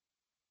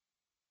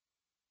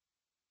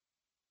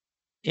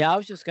 Yeah, I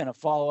was just going to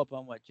follow up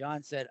on what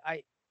John said.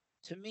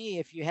 To me,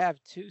 if you have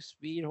two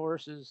speed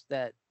horses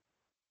that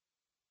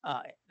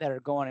are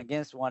going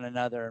against one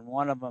another, and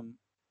one of them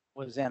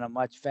was in a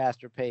much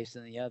faster pace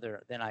than the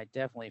other, then I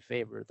definitely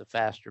favor the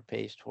faster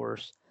paced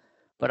horse.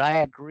 But I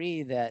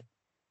agree that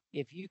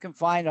if you can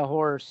find a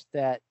horse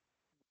that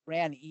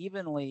ran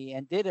evenly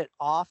and did it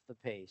off the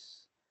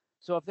pace,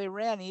 so if they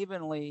ran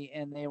evenly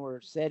and they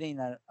were setting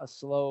a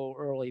slow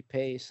early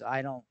pace,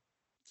 I don't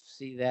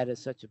see that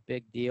as such a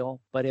big deal.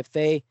 But if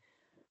they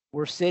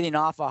were sitting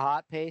off a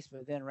hot pace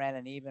but then ran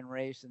an even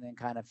race and then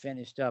kind of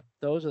finished up,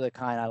 those are the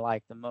kind I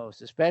like the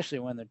most, especially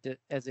when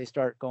as they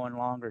start going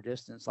longer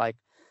distance. Like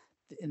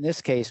in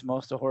this case,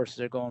 most of the horses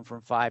are going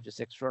from 5 to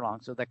 6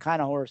 furlongs. So the kind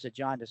of horse that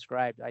John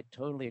described, I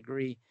totally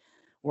agree.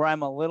 Where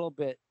I'm a little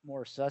bit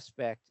more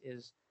suspect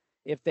is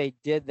if they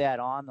did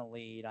that on the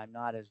lead, I'm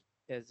not as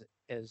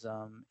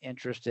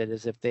interested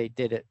as if they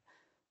did it,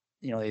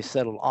 they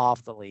settled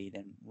off the lead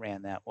and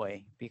ran that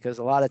way. Because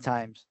a lot of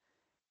times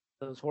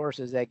those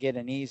horses that get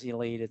an easy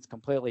lead, it's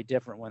completely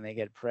different when they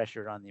get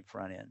pressured on the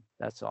front end.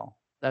 That's all.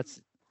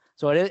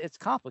 It's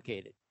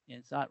complicated.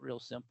 It's not real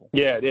simple.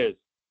 Yeah, it is.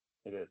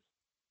 It is.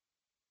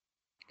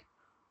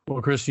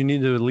 Well, Chris, you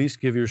need to at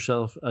least give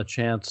yourself a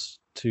chance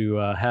to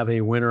have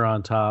a winner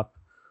on top.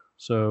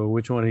 So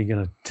which one are you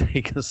going to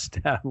take a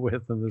stab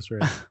with in this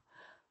race?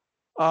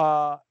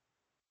 Okay,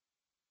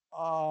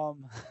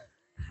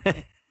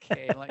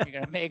 you're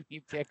going to make me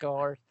pick a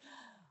horse.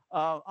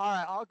 All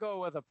right, I'll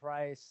go with a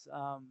price.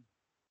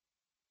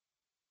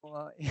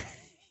 Well,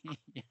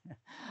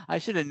 I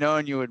should have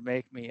known you would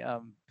make me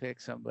pick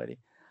somebody.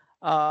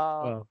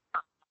 Well,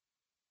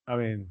 I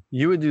mean,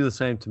 you would do the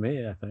same to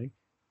me, I think.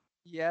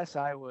 Yes,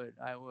 I would.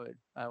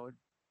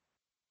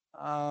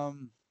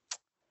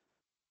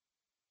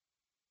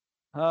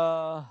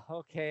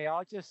 Okay,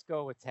 I'll just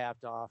go with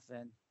Tapped Off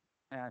then.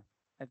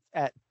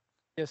 At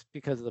just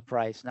because of the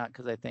price, not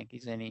because I think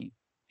he's any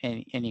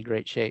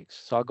great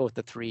shakes. So I'll go with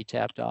the 3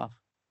 Tapped Off.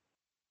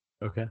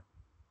 Okay.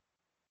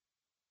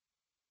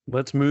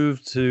 Let's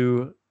move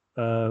to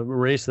a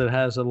race that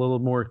has a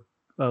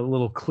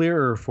little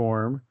clearer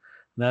form.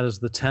 And that is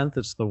the 10th.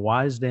 It's the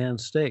Wisden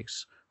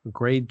Stakes,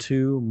 Grade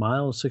 2,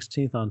 mile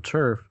 16th on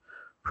turf,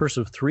 purse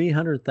of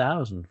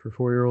 $300,000 for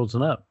 4-year-olds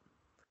and up.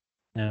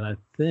 And I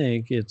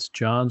think it's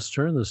John's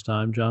turn this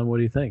time. John, what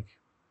do you think?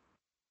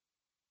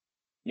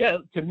 Yeah,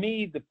 to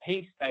me, the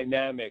pace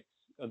dynamics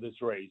of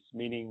this race,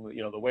 meaning,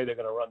 the way they're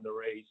going to run the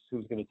race,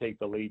 who's going to take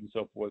the lead and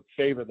so forth,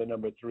 favor the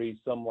number 3,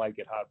 Some Like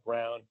It Hot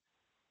Brown,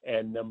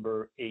 and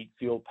number 8,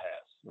 Field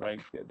Pass, right?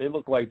 They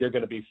look like they're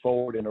going to be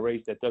forward in a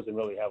race that doesn't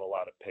really have a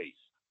lot of pace.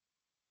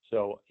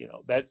 So,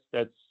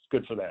 that's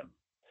good for them.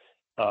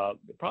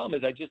 The problem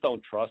is I just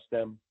don't trust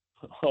them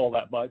all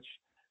that much.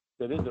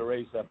 So this is a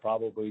race I'm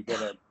probably going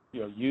to,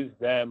 use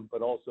them,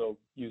 but also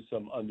use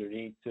some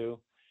underneath too.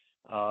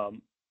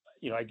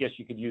 I guess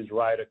you could use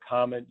Ride a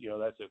Comet.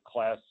 That's a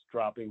class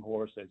dropping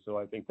horse. And so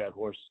I think that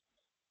horse,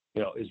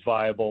 is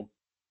viable.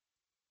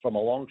 From a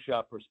long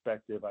shot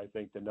perspective, I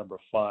think the number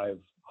 5,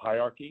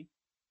 Hierarchy,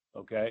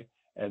 okay,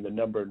 and the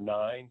number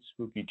 9,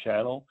 Spooky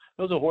Channel.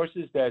 Those are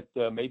horses that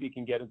maybe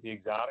can get into the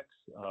exotics.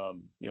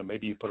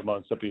 Maybe you put them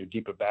on some of your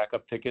deeper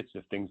backup tickets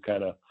if things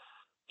kind of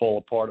fall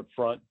apart up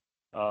front.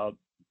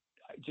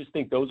 I just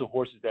think those are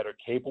horses that are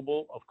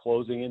capable of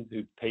closing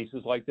into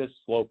paces like this,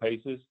 slow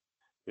paces.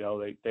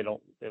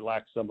 They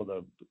lack some of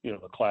the the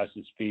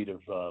class's speed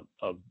of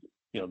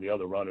the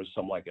other runners,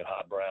 Some Like It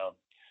Hot Brown.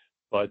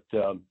 But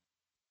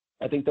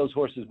I think those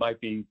horses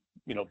might be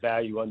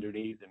value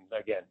underneath, and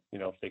again,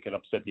 if they can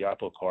upset the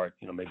apple cart,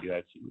 maybe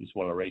that's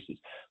one of the races.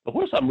 The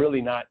horse I'm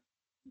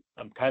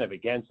kind of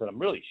against, and I'm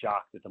really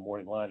shocked at the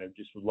morning line. I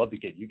just would love to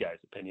get you guys'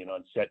 opinion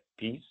on Set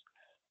Piece.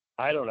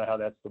 I don't know how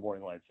that's the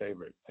morning line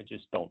favorite. I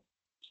just don't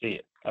see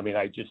it. I mean,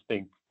 I just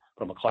think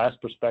from a class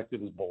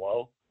perspective is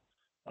below.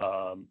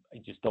 I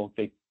just don't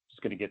think it's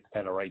going to get the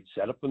kind of right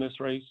setup in this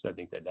race. I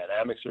think the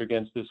dynamics are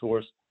against this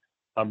horse.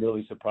 I'm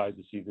really surprised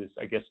to see this.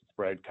 I guess it's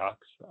Brad Cox.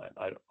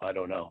 I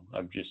don't know.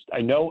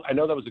 I know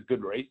that was a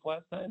good race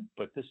last time,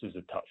 but this is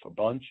a tougher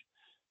bunch,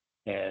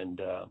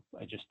 and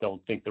I just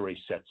don't think the race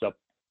sets up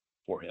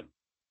for him.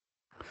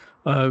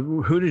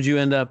 Who did you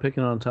end up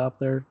picking on top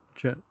there,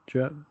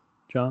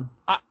 John?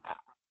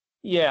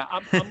 Yeah,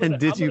 I'm gonna,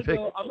 Did you pick?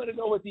 I'm going to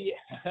go with the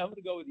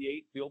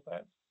 8, Field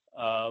Pass.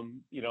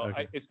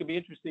 Okay. It's going to be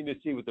interesting to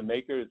see with the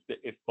maker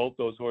if both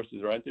those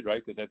horses are entered,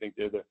 right? Because I think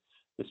they're the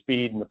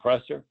speed and the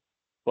presser.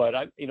 But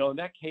in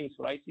that case,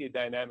 when I see a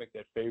dynamic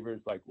that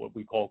favors like what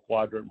we call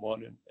quadrant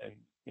 1 and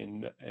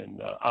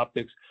in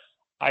optics,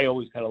 I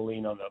always kind of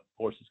lean on the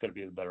horse that's going to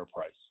be the better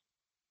price.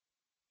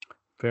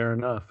 Fair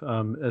enough.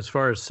 As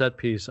far as Set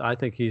Piece, I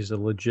think he's a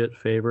legit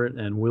favorite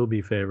and will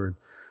be favored.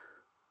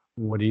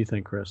 What do you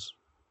think, Chris?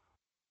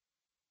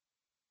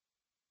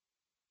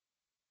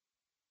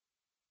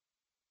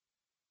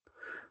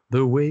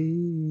 The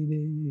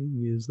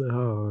waiting is the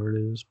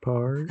hardest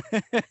part.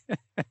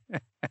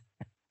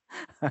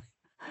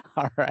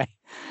 All right.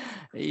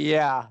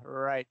 Yeah,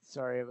 right.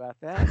 Sorry about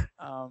that.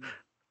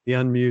 The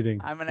unmuting.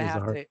 I'm gonna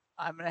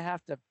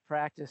have to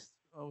practice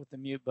with the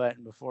mute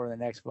button before the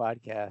next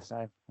podcast.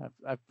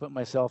 I've put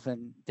myself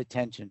in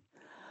detention.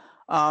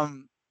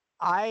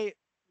 I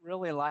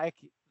really like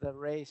the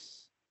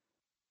race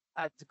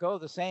to go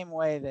the same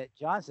way that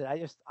John said.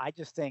 I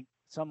just think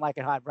Some Like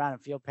It Hot Brown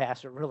and Field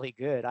Pass are really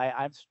good.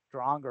 I'm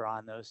stronger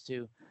on those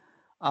two.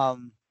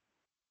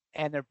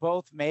 And they're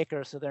both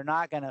makers, so they're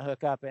not going to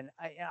hook up. And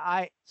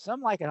I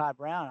Some Like It Hot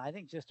Brown, I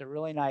think just a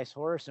really nice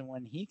horse. And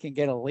when he can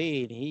get a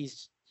lead,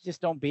 just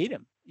don't beat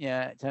him.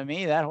 Yeah, to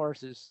me, that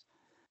horse is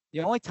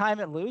the only time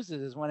it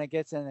loses is when it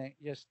gets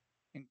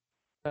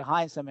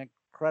behind some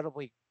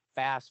incredibly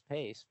fast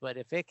pace. But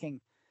if it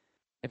can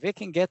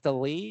get the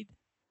lead,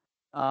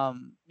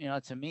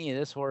 to me,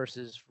 this horse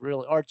is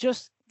really, or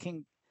just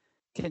can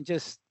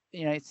just,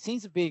 it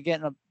seems to be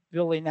getting a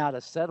ability now to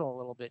settle a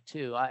little bit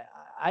too.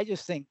 I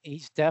just think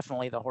he's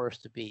definitely the horse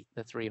to beat,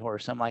 the 3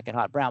 horse, Some Like It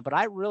Hot Brown. But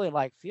I really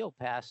like Field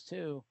Pass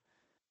too.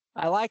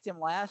 I liked him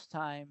last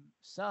time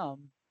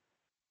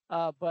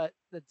but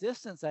the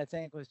distance I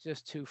think was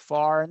just too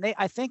far. And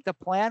I think the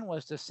plan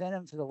was to send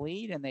him to the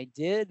lead, and they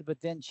did. But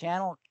then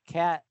Channel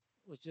Cat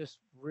was just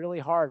really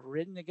hard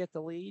ridden to get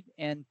the lead,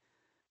 and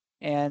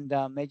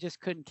they just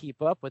couldn't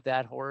keep up with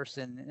that horse,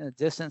 and the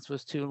distance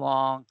was too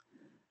long.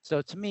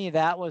 So to me,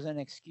 that was an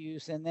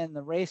excuse. And then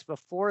the race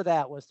before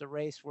that was the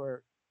race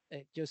where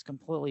it just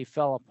completely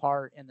fell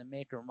apart in the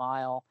Maker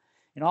Mile.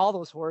 And all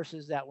those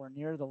horses that were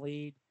near the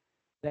lead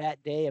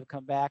that day have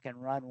come back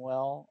and run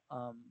well,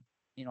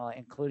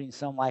 including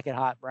Some Like It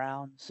Hot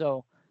Brown.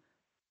 So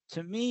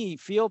to me,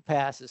 Field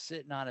Pass is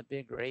sitting on a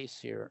big race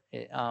here.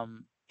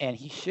 And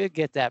he should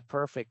get that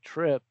perfect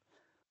trip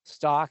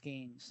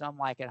stalking Some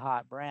Like It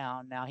Hot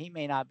Brown. Now, he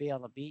may not be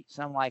able to beat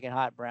Some Like It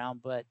Hot Brown,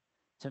 but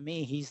to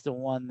me, he's the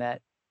one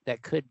that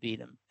could beat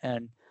him.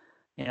 And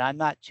I'm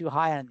not too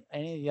high on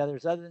any of the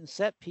others other than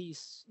Set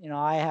Piece.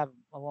 I have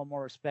a little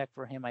more respect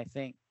for him, I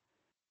think,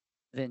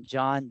 than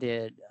John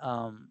did.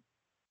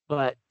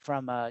 But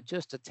from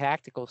just a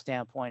tactical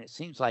standpoint, it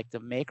seems like the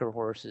maker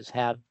horses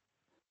have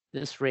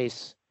this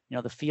race,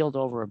 the field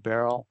over a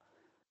barrel.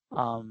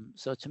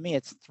 So to me,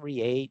 it's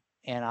 3-8,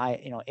 and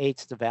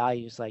 8's the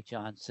values, like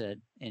John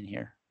said in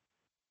here.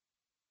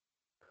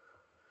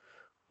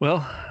 Well,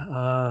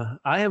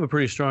 I have a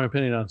pretty strong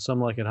opinion on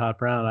Some Like It Hot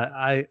Brown.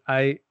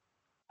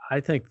 I I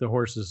think the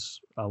horse is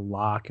a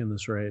lock in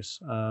this race.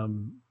 I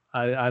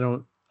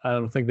don't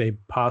think they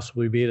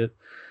possibly beat it.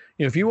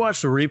 You know, if you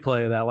watch the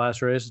replay of that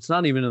last race, it's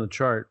not even in the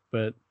chart,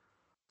 but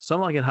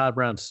Something Like It Hot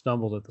Brown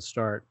stumbled at the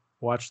start.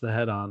 Watch the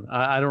head on.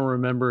 I don't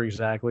remember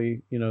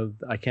exactly. You know,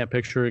 I can't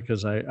picture it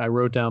because I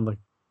wrote down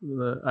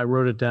I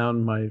wrote it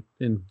down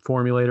in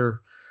Formulator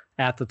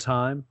at the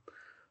time.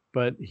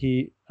 But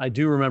I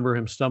do remember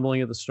him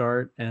stumbling at the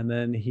start, and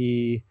then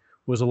he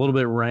was a little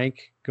bit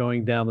rank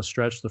going down the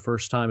stretch the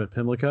first time at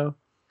Pimlico,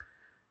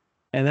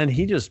 and then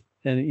he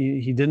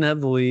didn't have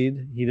the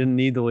lead. He didn't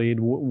need the lead.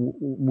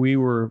 We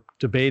were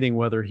debating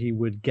whether he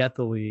would get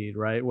the lead,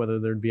 right? Whether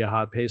there'd be a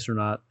hot pace or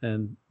not.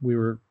 And we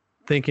were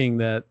thinking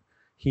that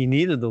he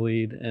needed the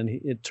lead, and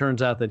it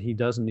turns out that he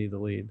doesn't need the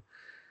lead.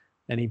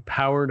 And he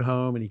powered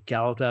home, and he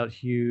galloped out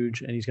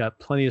huge, and he's got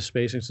plenty of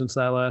spacing since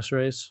that last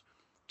race.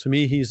 To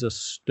me, he's a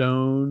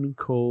stone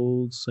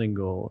cold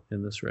single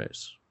in this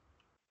race.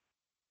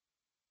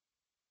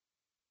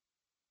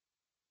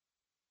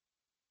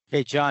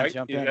 Okay, John,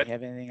 jump in. You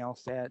have anything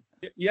else to add?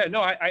 Yeah,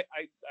 no, I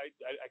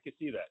could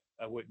see that.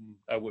 I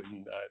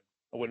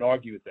wouldn't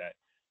argue with that.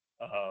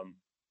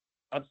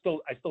 I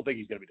still think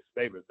he's going to be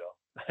the favorite,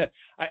 though.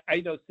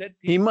 I know set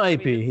piece. He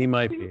might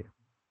be.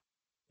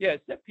 Yeah,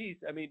 set piece.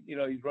 I mean, you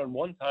know, he's run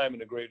one time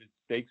in a graded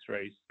stakes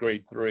race,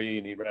 grade 3,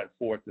 and he ran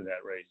 4th in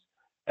that race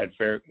at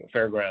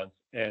Fairgrounds.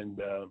 And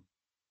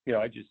you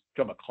know, I just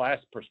from a class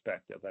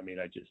perspective, I mean,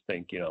 I just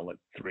think, you know, like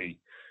 3,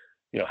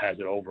 you know, has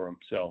it over him.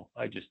 So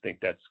I just think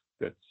that's,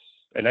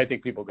 and I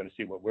think people are going to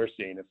see what we're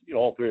seeing. If you know,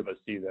 all 3 of us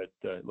see that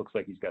it looks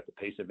like he's got the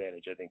pace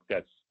advantage, I think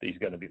he's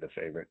going to be the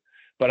favorite.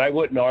 But I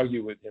wouldn't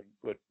argue with him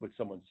with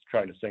someone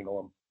trying to single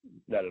him,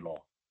 not at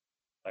all.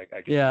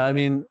 I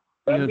mean,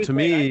 you know, to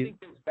me,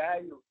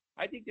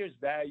 I think there's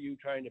value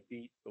trying to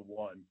beat the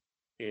 1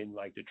 in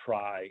like the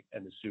try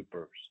and the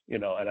supers, you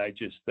know. And I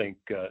just think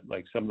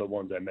like some of the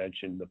ones I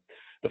mentioned,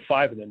 the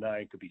 5 and the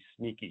 9 could be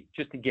sneaky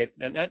just to get,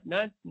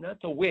 not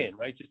to win,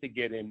 right? Just to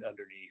get in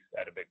underneath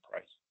at a big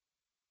price.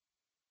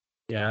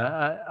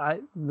 Yeah,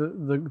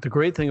 the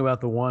great thing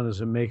about the 1 is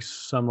it makes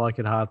Some Like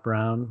It Hot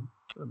Brown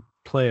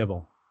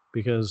playable,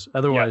 because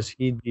otherwise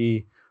he'd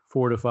be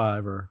 4 to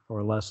 5 or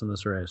less in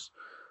this race.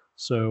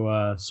 So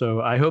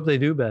I hope they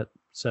do bet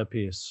set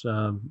piece.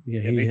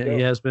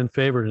 He has been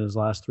favored in his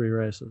last 3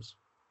 races.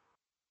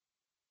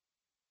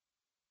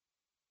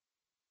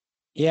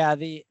 Yeah,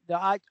 I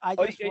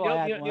just will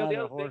add one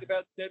other horse.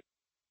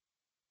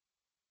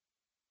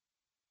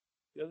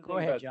 The other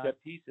thing about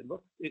set piece,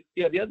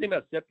 the other thing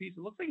about set piece,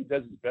 it looks like he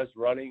does his best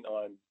running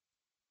on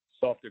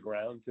softer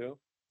ground too.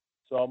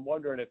 So I'm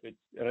wondering if it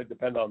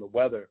depends on the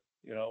weather,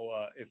 you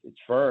know, if it's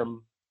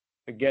firm,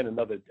 again,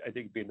 I think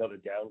it'd be another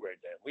downgrade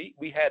then.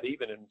 We had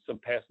even in some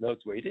past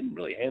notes where he didn't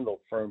really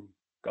handle firm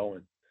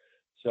going.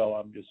 So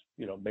I'm just,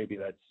 you know, maybe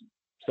that's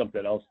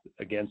something else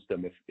against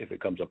him if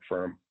it comes up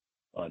firm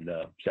on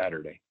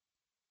Saturday.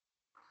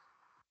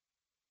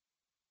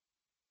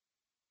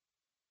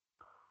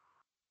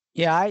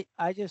 Yeah,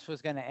 I just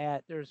was going to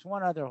add, there's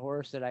one other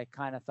horse that I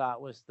kind of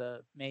thought was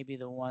maybe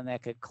the one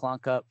that could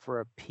clunk up for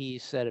a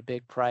piece at a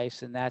big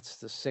price, and that's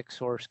the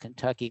 6-horse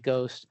Kentucky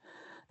Ghost.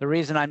 The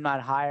reason I'm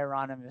not higher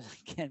on him is,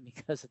 again,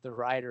 because of the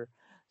rider.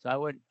 So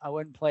I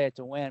wouldn't play it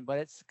to win, but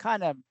it's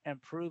kind of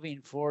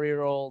improving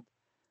 4-year-old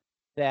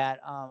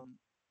that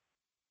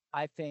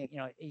I think, you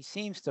know, he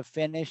seems to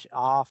finish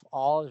off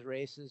all his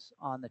races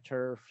on the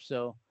turf.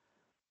 So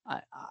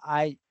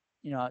I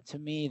you know, to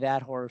me,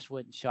 that horse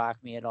wouldn't shock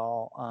me at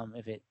all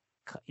if it,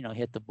 you know,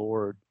 hit the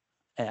board.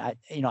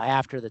 You know,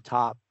 after the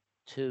top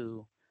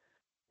 2,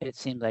 it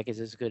seems like it's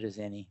as good as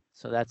any.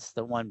 So that's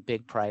the one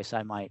big price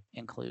I might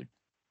include.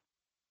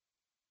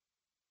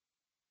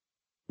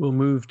 We'll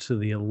move to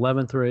the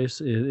 11th race.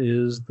 It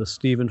is the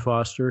Stephen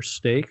Foster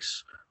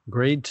Stakes,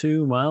 Grade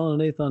 2, 1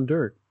 1/8 on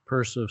dirt.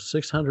 Purse of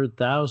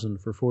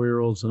 $600,000 for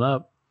 4-year-olds and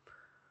up.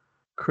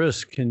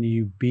 Chris, can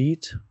you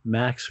beat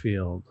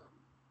Maxfield?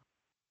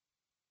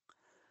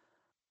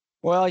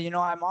 Well, you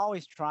know, I'm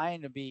always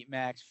trying to beat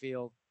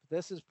Maxfield.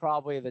 This is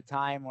probably the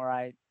time where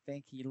I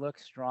think he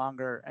looks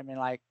stronger. I mean,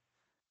 like,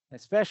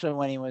 especially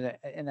when he was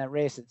in that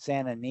race at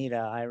Santa Anita,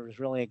 I was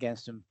really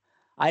against him.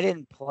 I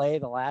didn't play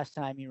the last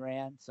time he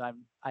ran, so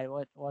I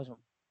wasn't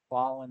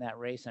following that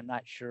race. I'm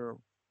not sure,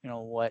 you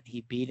know, what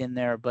he beat in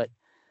there, but,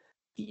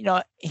 you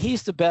know,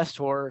 he's the best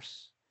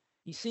horse.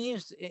 He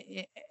seems,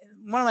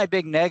 one of my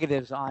big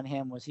negatives on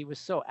him was he was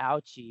so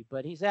ouchy,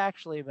 but he's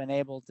actually been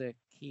able to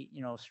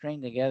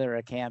string together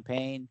a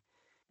campaign,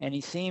 and he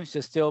seems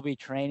to still be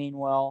training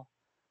well.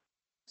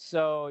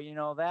 So, you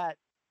know, that,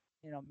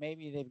 you know,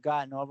 maybe they've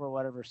gotten over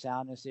whatever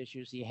soundness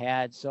issues he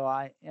had. So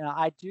I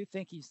do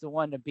think he's the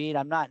one to beat.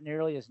 I'm not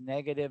nearly as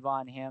negative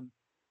on him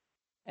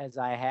as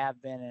I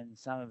have been in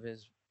some of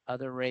his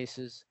other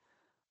races,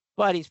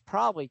 but he's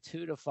probably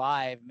 2 to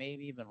 5,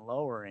 maybe even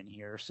lower in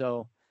here.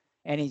 So,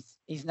 and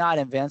he's not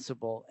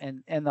invincible.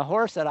 And the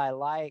horse that I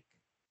liked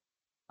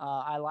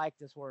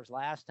this horse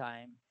last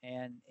time,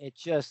 and it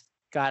just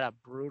got a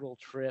brutal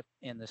trip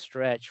in the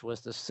stretch,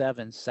 was the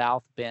 7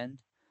 South Bend.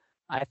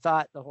 I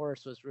thought the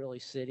horse was really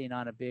sitting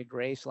on a big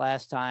race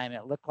last time.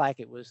 It looked like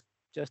it was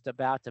just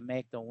about to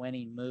make the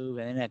winning move,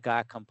 and then it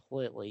got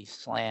completely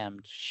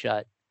slammed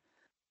shut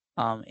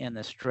in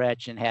the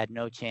stretch and had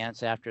no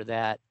chance after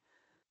that.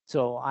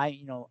 So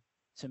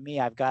to me,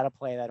 I've got to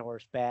play that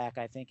horse back.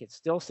 I think it's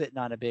still sitting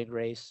on a big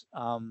race.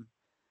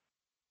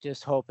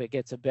 Just hope it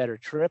gets a better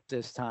trip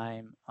this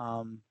time.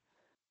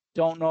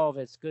 Don't know if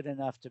it's good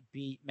enough to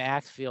beat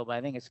Maxfield, but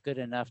I think it's good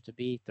enough to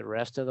beat the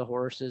rest of the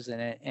horses,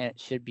 and it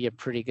should be a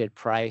pretty good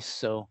price.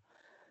 So,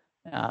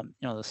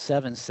 the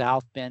 7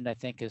 South Bend, I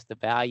think, is the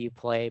value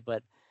play.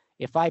 But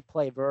if I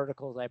play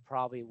verticals, I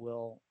probably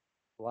will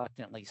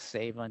reluctantly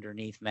save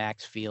underneath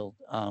Maxfield,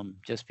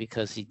 just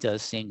because he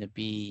does seem to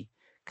be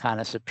kind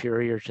of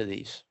superior to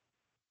these.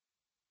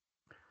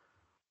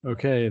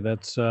 Okay,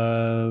 that's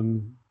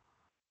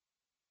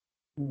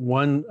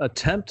one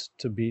attempt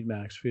to beat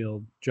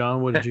Maxfield.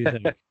 John, what did you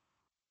think?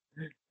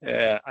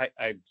 Yeah,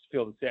 I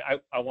feel the same.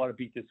 I want to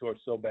beat this horse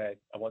so bad.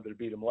 I wanted to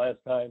beat him last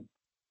time.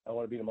 I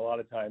want to beat him a lot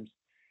of times,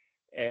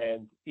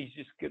 and he's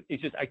just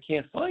I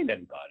can't find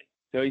anybody.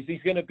 So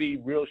he's going to be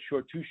real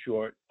short, too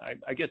short.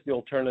 I guess the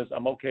alternatives.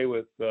 I'm okay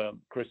with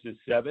Chris's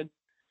 7,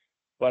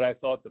 but I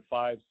thought the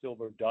 5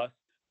 Silver Dust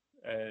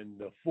and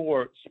the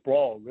 4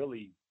 Sprawl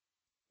really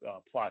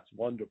plots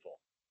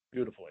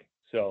beautifully.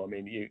 So, I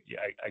mean,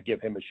 I give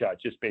him a shot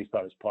just based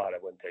on his plot. I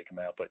wouldn't take him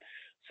out. But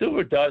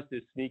Silver Dust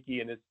is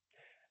sneaky, and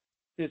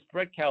this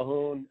Brett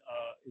Calhoun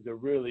is a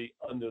really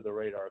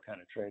under-the-radar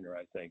kind of trainer,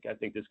 I think. I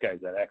think this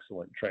guy's an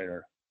excellent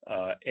trainer.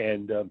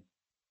 The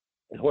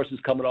horse is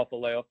coming off a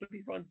layoff, but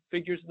he's run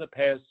figures in the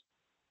past,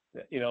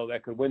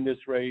 that could win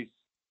this race.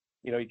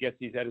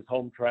 He's at his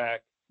home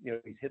track.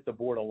 He's hit the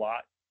board a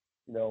lot,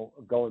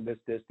 going this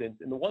distance.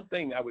 And the one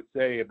thing I would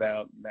say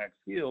about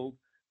Maxfield,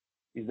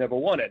 he's never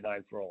won at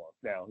 9 furlongs.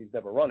 Now, he's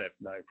never run at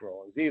 9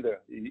 furlongs either.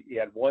 He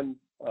had one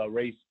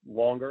race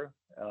longer,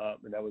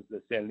 and that was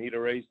the Santa Anita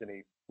race, and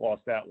he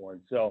lost that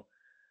one. So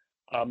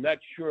I'm not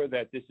sure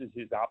that this is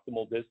his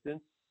optimal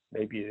distance.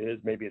 Maybe it is,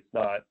 maybe it's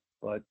not.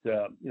 But,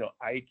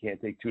 I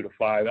can't take 2 to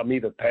 5. I'm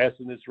either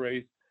passing this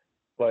race,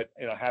 but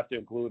I have to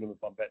include him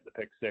if I'm betting the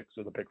pick 6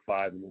 or the pick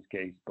 5 in this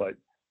case. But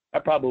I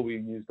probably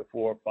use the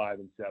 4, 5,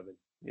 and 7,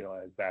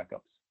 as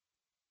backups.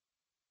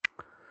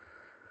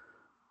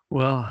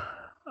 Well,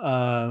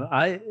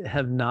 I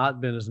have not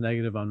been as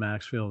negative on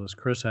Maxfield as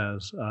Chris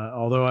has,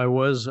 although I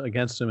was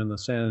against him in the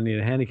Santa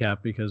Anita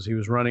handicap because he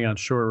was running on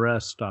short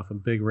rest off a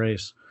big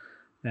race.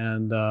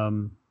 And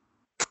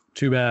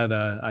too bad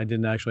I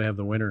didn't actually have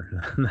the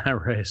winner in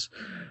that race.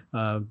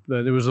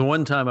 But it was the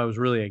one time I was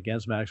really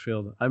against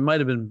Maxfield. I might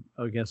have been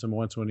against him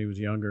once when he was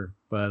younger,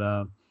 but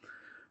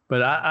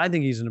I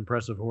think he's an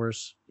impressive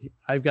horse.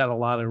 I've got a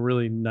lot of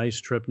really nice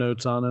trip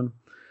notes on him.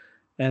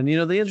 And, the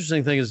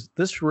interesting thing is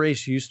this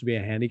race used to be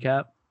a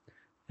handicap.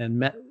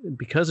 And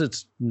because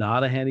it's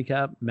not a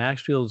handicap,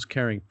 Maxfield is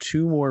carrying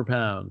 2 more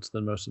pounds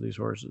than most of these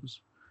horses,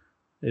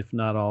 if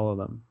not all of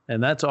them.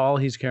 And that's all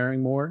he's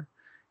carrying more.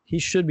 He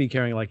should be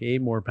carrying like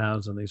 8 more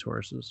pounds than these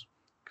horses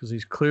because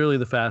he's clearly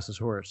the fastest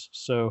horse.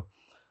 So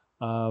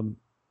I'm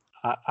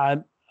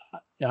going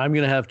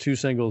to have 2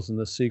 singles in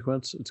this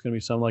sequence. It's going to be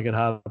Some Like It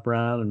Hot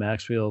Brown and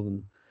Maxfield.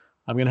 And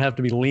I'm going to have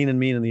to be lean and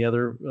mean in the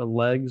other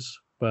legs.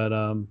 But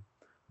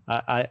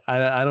I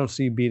don't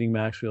see beating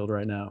Maxfield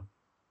right now.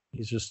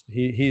 He's just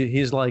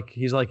he's like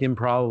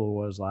Improbable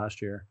was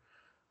last year.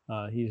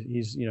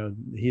 He's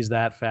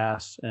that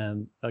fast,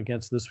 and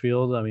against this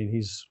field, I mean,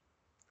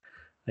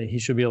 he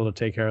should be able to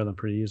take care of them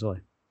pretty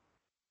easily.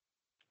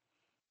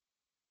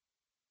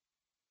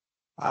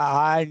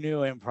 I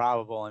knew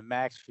Improbable, and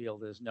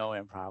Maxfield is no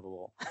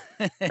Improbable.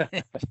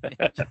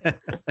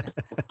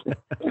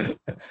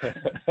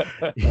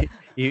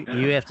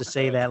 You have to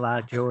say that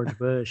like George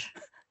Bush.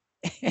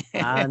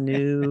 I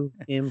knew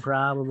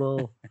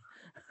Improbable.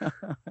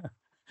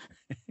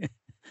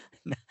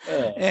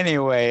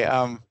 Anyway,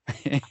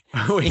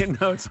 we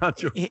know it's not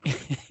George.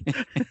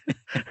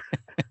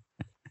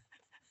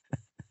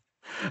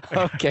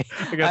 Okay,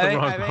 I got the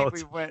wrong think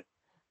we went.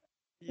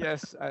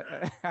 Yes, I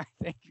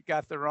think you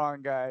got the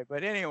wrong guy.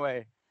 But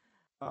anyway,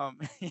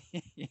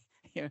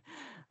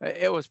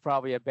 it was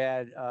probably a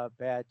bad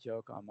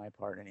joke on my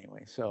part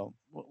anyway. So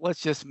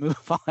let's just move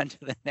on to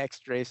the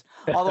next race.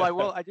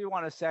 Although I do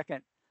want to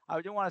second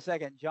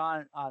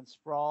John on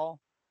Sprawl.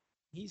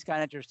 He's kind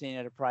of interesting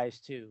at a price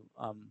too,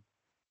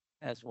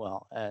 as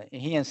well.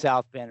 He and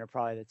South Bend are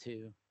probably the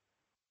 2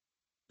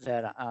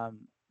 that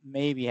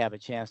maybe have a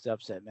chance to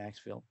upset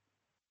Maxfield.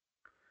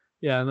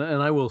 Yeah,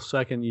 and I will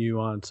second you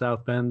on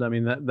South Bend. I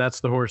mean,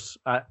 that's the horse.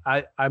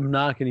 I'm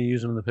not going to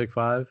use him in the pick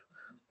 5,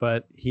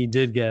 but he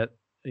did get,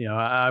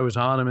 I was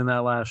on him in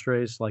that last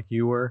race like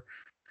you were,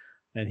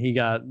 and he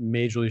got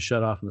majorly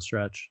shut off in the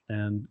stretch.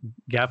 And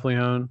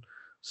Gaffleone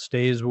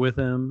stays with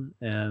him,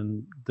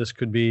 and this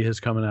could be his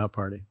coming out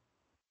party.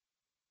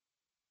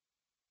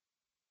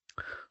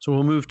 So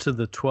we'll move to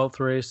the 12th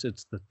race.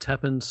 It's the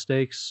Tepin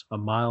Stakes, a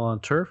mile on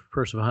turf,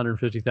 purse of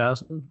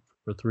 $150,000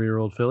 for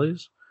 3-year-old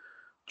fillies.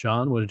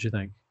 John, what did you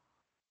think?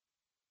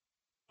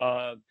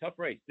 Tough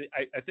race.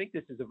 I think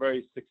this is a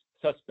very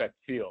suspect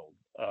field.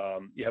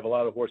 You have a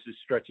lot of horses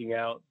stretching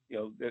out.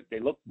 They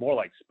look more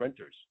like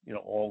sprinters,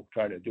 all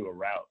trying to do a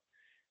route.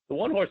 The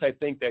one horse I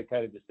think that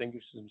kind of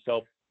distinguishes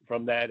himself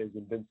from that is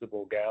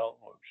Invincible Gal.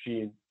 Or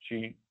she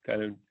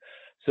kind of.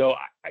 So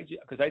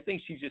because I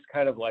think she's just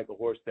kind of like a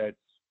horse that's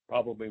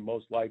probably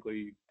most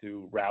likely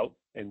to route,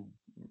 and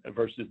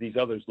versus these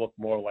others look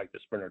more like the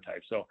sprinter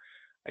type. So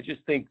I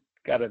just think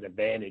got an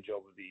advantage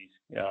over these.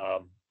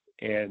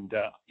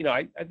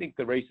 I think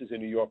the races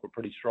in New York were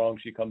pretty strong.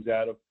 She comes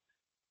out of,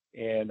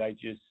 and I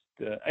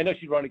know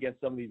she'd run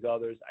against some of these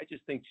others. I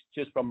just think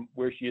just from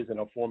where she is in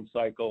her form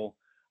cycle,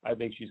 I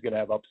think she's going to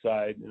have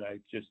upside. And I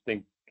just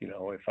think,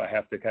 if I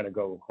have to kind of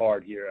go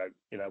hard here,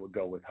 I would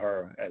go with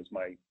her as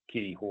my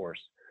key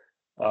horse.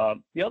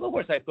 The other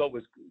horse I thought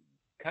was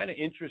kind of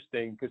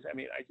interesting because,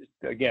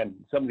 again,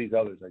 some of these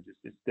others,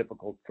 it's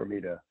difficult for me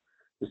to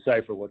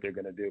decipher what they're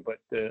going to do. But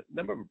the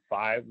number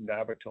 5,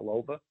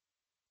 Navratilova,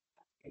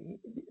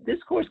 this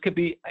horse could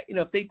be,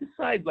 if they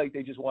decide like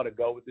they just want to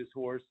go with this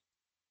horse,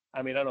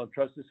 I don't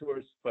trust this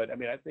horse, but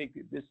I think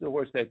this is a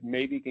horse that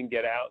maybe can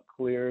get out,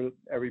 clear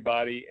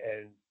everybody,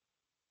 and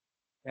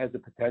has the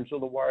potential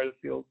to wire the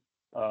field.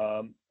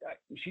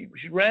 She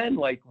ran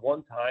like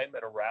one time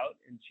at a route,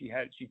 and she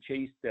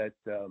chased that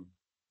Pearl.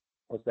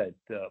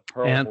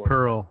 And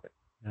Pearl,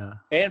 yeah.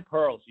 And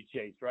Pearl she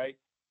chased, right?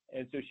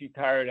 And so she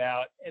tired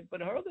out.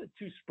 But her other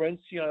 2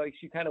 sprints, she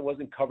kind of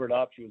wasn't covered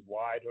up. She was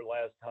wide her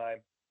last time.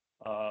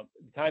 The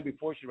time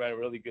before she ran a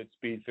really good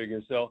speed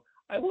figure. So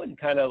I wouldn't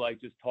kind of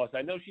like just toss.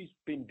 I know she's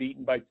been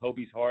beaten by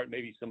Toby's Heart,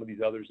 maybe some of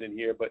these others in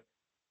here, but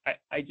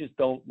I just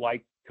don't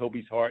like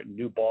Toby's Heart and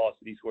New Boss,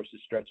 these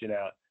horses stretching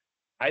out.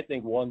 I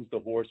think 1's the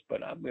horse,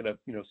 but I'm going to,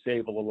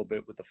 save a little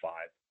bit with the 5.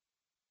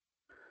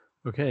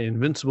 Okay,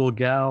 Invincible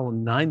Gal,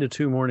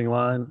 9-2 morning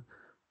line.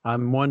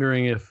 I'm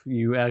wondering if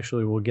you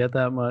actually will get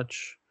that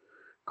much.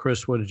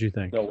 Chris, what did you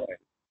think? No way.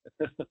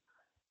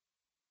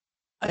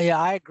 Yeah,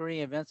 I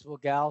agree. Invincible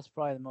Gal is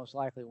probably the most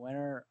likely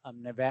winner.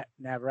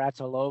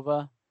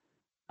 Navratilova,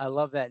 I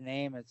love that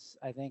name.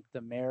 I think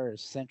the mare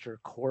is Center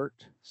Court,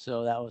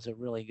 so that was a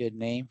really good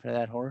name for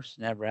that horse,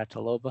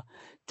 Navratilova.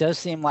 Does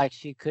seem like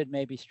she could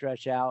maybe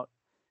stretch out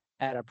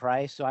at a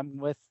price, so I'm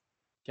with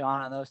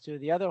John on those 2.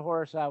 The other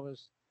horse I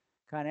was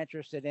kind of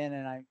interested in,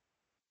 and I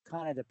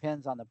kind of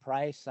depends on the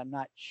price. I'm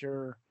not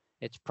sure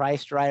it's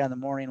priced right on the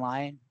morning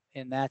line,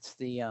 and that's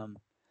the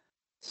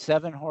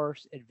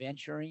 7-horse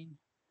Adventuring.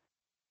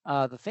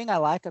 The thing I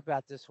like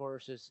about this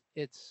horse is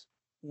its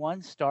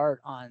one start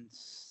on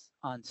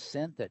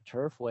synth at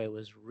Turfway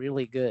was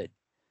really good.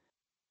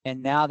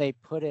 And now they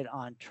put it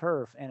on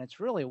turf, and it's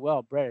really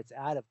well bred. It's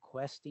out of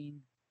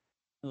Questing,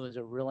 who is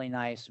a really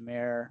nice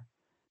mare,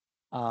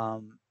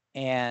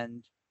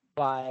 and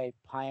by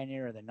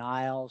Pioneer of the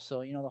Nile.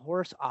 So, the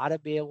horse ought to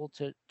be able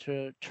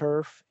to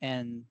turf,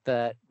 and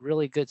that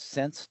really good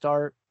synth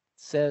start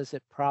says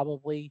it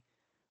probably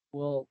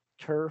will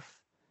turf.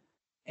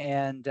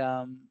 And,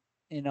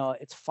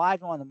 it's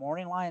 5-1 the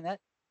morning line. That,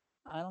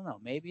 I don't know,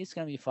 maybe it's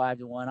going to be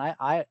 5-1.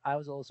 I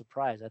was a little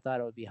surprised. I thought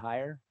it would be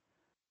higher.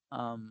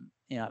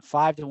 At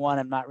 5-1,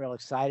 I'm not real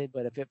excited,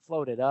 but if it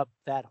floated up,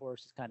 that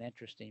horse is kind of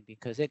interesting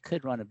because it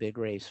could run a big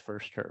race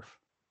first turf.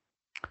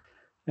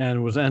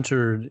 And was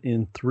entered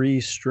in 3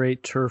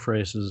 straight turf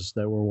races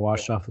that were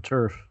washed off the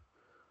turf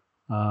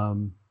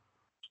in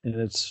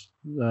its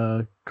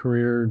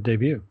career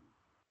debut,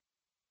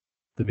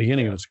 the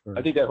beginning of its career.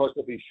 I think that horse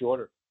will be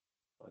shorter.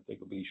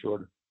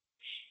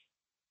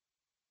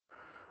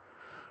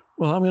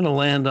 Well, I'm going to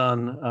land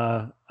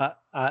on.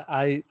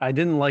 I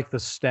didn't like the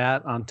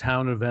stat on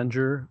Town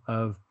Avenger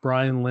of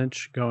Brian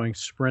Lynch going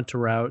sprint to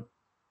route,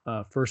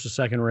 first or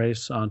second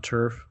race on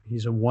turf.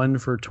 He's a 1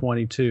 for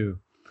 22.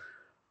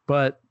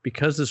 But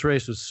because this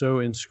race was so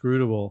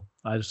inscrutable,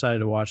 I decided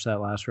to watch that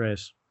last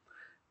race.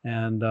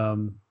 And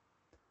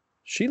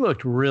she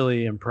looked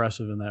really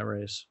impressive in that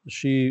race.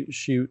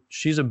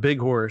 She's a big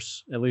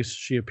horse. At least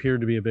she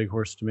appeared to be a big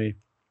horse to me.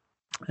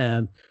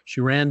 And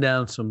she ran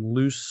down some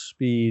loose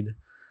speed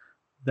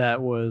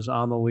that was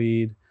on the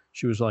lead.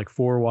 She was like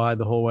 4 wide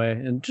the whole way,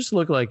 and just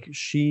looked like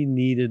she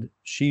needed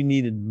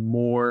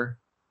more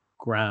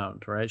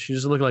ground, right? She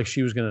just looked like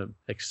she was going to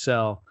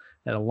excel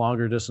at a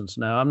longer distance.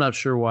 Now, I'm not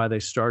sure why they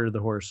started the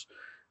horse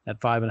at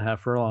 5.5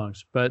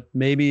 furlongs, but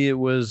maybe it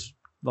was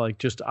like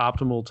just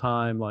optimal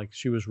time. Like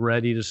she was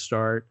ready to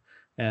start,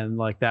 and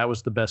like that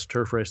was the best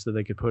turf race that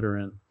they could put her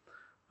in.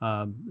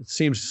 It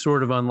seems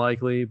sort of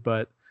unlikely,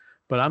 but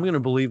I'm going to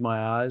believe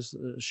my eyes.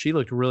 She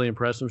looked really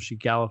impressive. She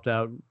galloped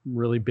out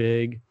really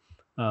big,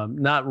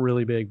 not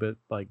really big, but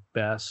like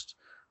best.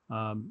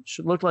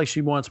 She looked like she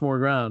wants more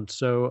ground.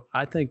 So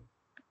I think,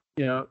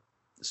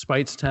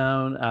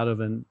 Speightstown out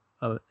of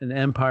an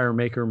Empire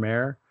Maker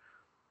mare,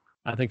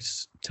 I think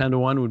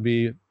 10-1 would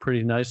be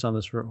pretty nice on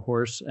this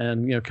horse.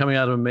 And, coming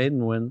out of a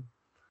maiden win,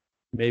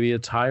 maybe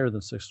it's higher than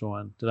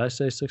 6-1. Did I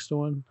say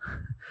 6-1?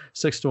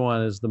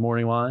 6-1 is the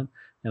morning line,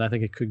 and I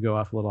think it could go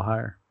off a little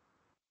higher.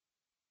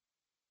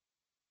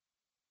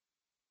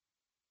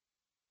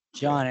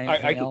 John,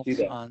 anything else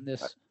on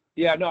this?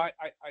 Yeah, no, I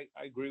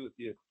agree with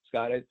you,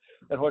 Scott.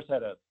 That horse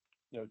had a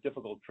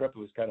difficult trip. It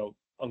was kind of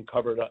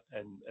uncovered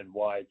and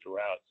wide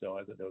throughout, so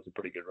I thought that was a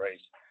pretty good race.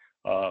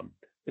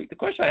 The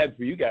question I had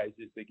for you guys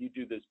is that you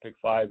do this pick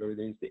five,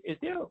 everything. Is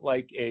there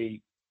like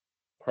a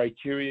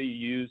criteria you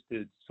use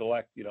to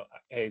select?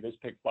 Hey, this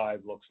pick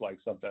five looks like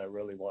something I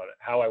really want.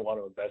 How I want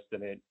to invest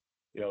in it.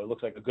 It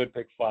looks like a good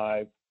pick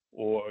five,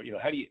 or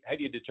how do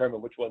you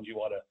determine which ones you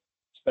want to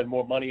spend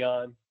more money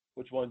on?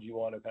 Which ones you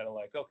want to kind of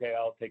like, okay,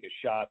 I'll take a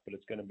shot, but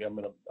it's going to be, I'm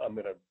going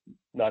to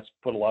not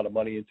put a lot of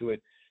money into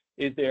it.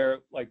 Is there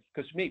like,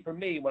 because for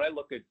me, when I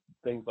look at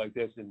things like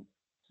this, and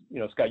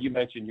Scott, you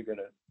mentioned you're going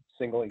to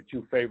singling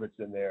two favorites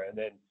in there, and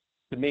then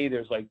to me,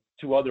 there's like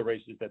two other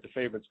races that the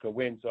favorites could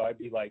win. So I'd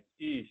be like,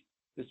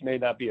 this may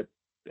not be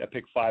a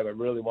pick five I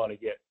really want to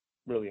get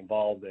really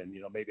involved in.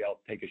 Maybe I'll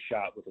take a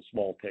shot with a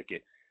small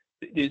ticket.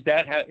 Is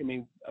that how? I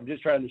mean, I'm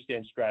just trying to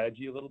understand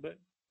strategy a little bit.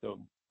 So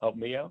help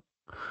me out.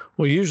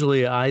 Well,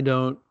 usually I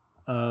don't.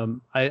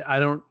 I'm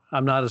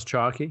not as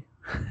chalky.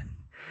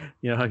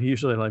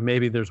 Usually like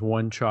maybe there's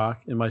one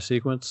chalk in my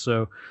sequence.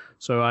 So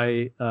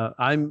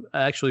I'm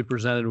actually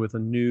presented with a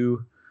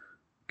new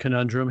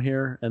conundrum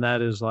here, and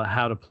that is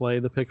how to play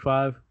the pick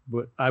five.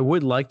 But I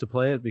would like to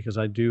play it because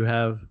I do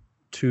have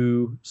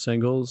two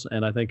singles,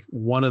 and I think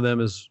one of them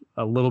is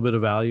a little bit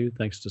of value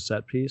thanks to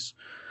set piece.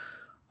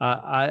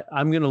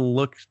 I'm going to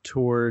look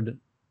toward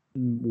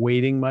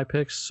weighting my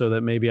picks so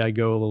that maybe I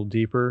go a little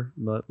deeper,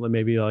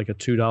 maybe like a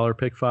 $2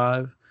 pick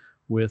five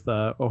with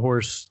a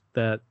horse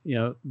that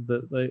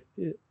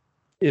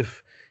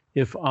if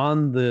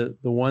on the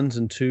ones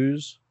and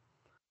twos,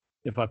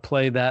 if I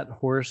play that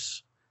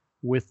horse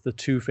with the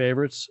two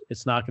favorites,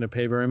 it's not going to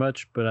pay very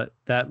much, but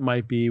that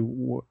might be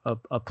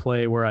a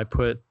play where I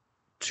put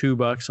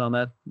 $2 on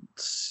that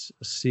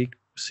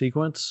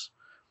sequence.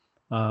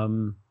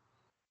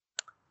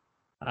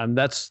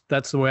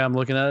 That's the way I'm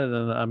looking at it,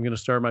 and I'm going to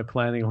start my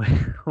planning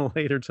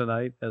later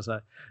tonight. As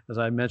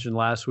I mentioned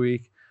last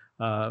week,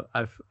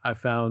 I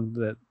found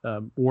that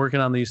working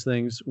on these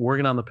things,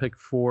 working on the pick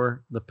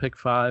four, the pick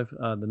five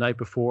the night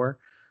before,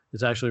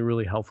 is actually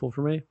really helpful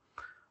for me.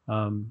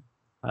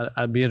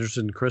 I'd be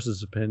interested in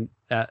Chris's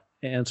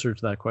answer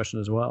to that question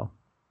as well.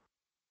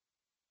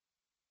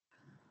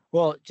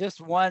 Well, just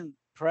one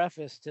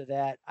preface to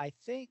that. I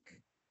think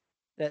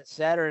that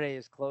Saturday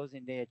is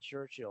closing day at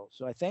Churchill.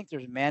 So I think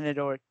there's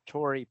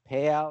mandatory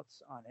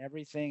payouts on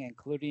everything,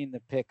 including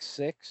the pick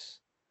six,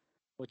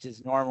 which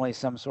is normally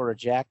some sort of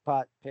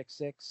jackpot pick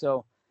six.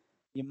 So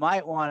you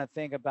might want to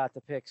think about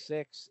the pick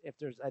six if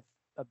there's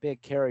a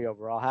big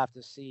carryover. I'll have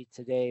to see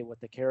today what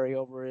the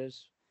carryover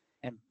is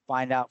and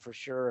find out for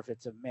sure if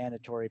it's a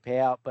mandatory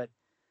payout. But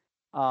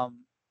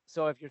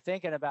so if you're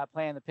thinking about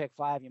playing the pick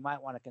five, you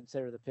might want to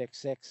consider the pick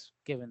six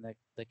given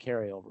the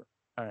carryover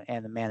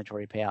and the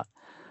mandatory payout.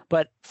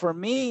 But for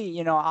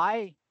me,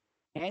 I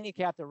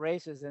handicap the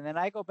races and then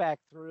I go back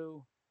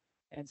through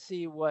and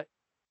see what,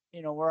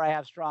 where I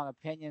have strong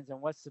opinions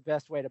and what's the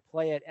best way to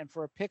play it. And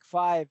for a pick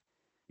five,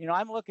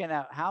 I'm looking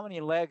at how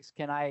many legs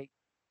can I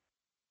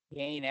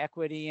gain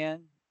equity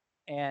in,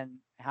 and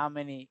how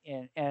many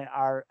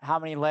how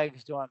many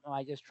legs am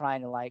I just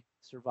trying to like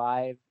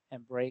survive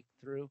and break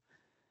through.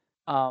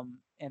 And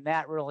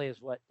that really is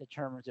what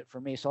determines it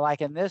for me. So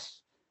like in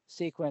this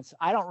sequence,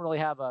 I don't really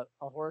have a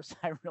horse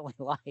I really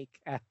like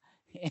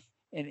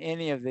in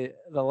any of the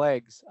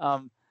legs.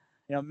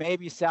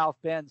 Maybe South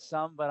Bend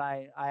some, but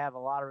I have a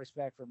lot of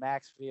respect for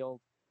Maxfield,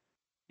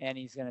 and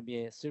he's going to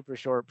be a super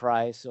short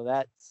price, so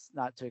that's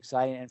not too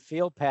exciting. And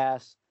Field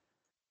Pass,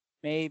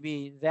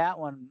 maybe that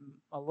one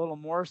a little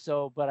more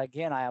so, but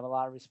again, I have a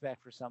lot of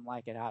respect for some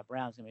like it. Hot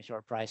Brown's going to be a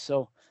short price.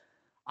 So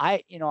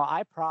I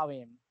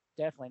probably am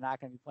definitely not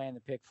going to be playing the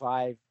pick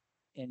five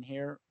in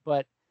here,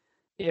 but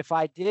if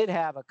I did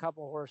have a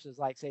couple horses,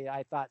 like say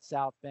I thought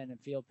South Bend and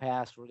Field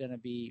Pass were going to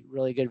be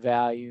really good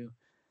value,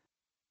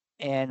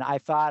 and I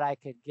thought I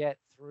could get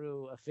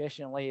through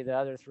efficiently the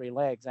other three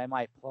legs, I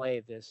might play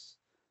this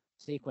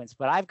sequence.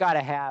 But I've got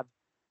to have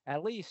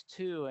at least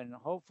two and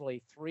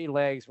hopefully three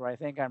legs where I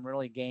think I'm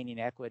really gaining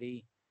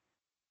equity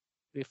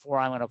before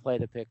I'm going to play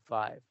the pick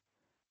five.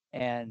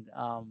 And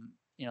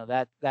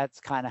that's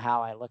kind of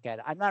how I look at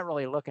it. I'm not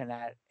really looking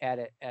at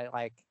it at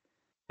like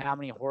how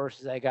many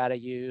horses I got to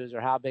use or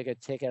how big a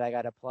ticket I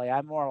got to play.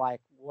 I'm more like,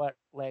 what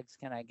legs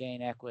can I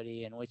gain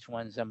equity and which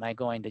ones am I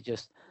going to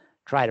just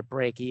try to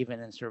break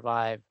even and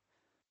survive?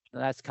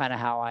 And that's kind of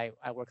how I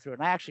work through it.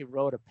 And I actually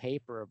wrote a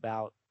paper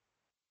about,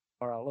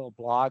 or a little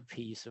blog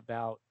piece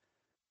about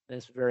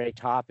this very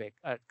topic,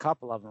 a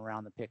couple of them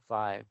around the pick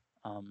five.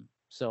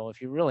 So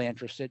if you're really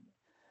interested,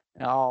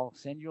 I'll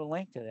send you a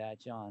link to that,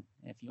 John,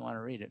 if you want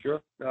to read it.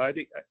 Sure. No, I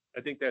think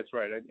that's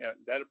right.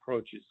 That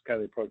approach is kind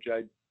of the approach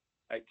I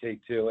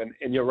take too.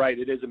 And you're right.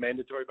 It is a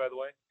mandatory, by the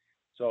way.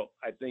 So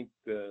I think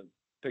the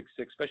pick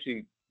six,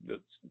 especially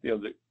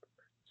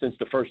since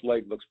the first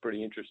leg looks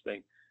pretty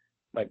interesting,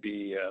 might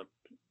be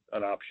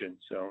an option.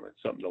 So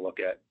it's something to look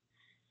at.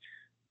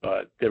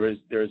 But there is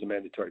a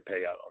mandatory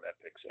payout on that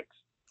pick six.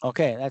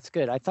 Okay, that's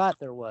good. I thought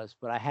there was,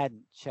 but I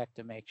hadn't checked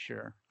to make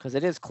sure because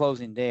it is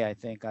closing day, I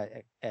think,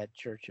 at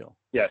Churchill.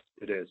 Yes,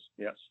 it is.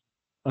 Yes.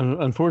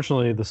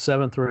 Unfortunately, the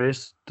 7th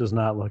race does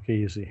not look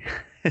easy.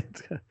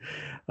 Which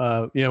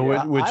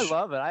I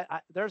love it.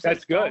 There's That's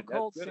a Stone good.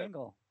 Cold That's good.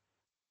 single.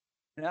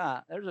 Yeah,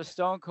 there's a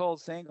Stone Cold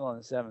single in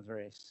the 7th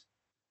race.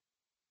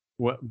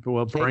 well,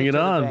 Take bring it it to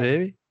the on, bank.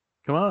 baby.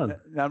 Come on.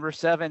 Number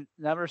seven,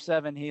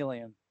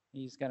 Helium.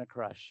 He's gonna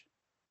crush.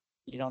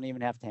 You don't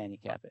even have to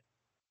handicap it.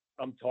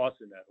 I'm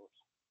tossing that horse.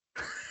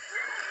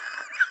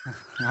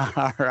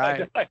 All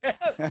right. I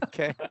am.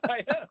 Okay.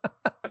 I am.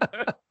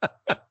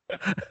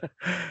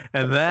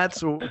 And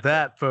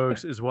that,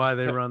 folks, is why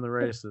they run the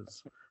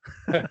races.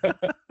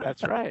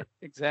 That's right.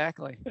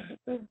 Exactly.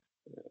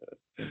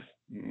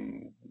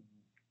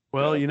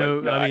 Well,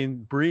 No, but no, I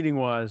mean, breeding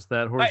wise,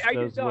 that horse I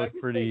does just- no, I look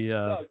just pretty, think-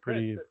 no,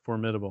 pretty Chris,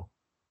 formidable.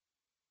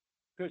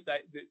 Chris,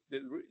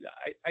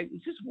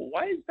 it's just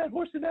why is that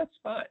horse in that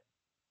spot?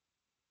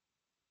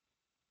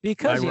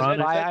 Because he's by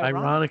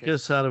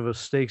Ironicus out of a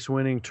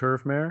stakes-winning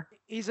turf mare.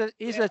 He's a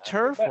Yeah,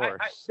 turf but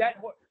horse.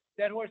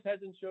 that horse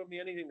hasn't shown me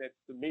anything that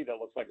to me that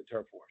looks like a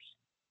turf horse.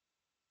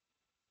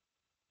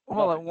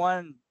 Well, it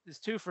won. It's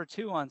 2 for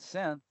 2 on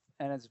Synth,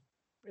 and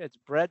it's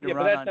bred to Yeah, but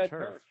run that's on not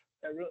turf.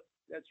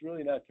 That's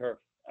really not turf.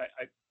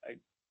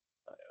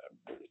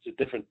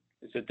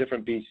 It's a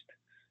different beast.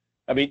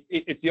 I mean,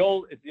 it's the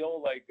old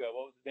like what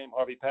was his name,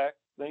 Harvey Pack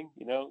thing,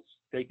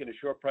 taking a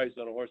short price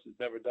on a horse that's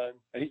never done,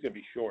 and he's gonna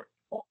be short.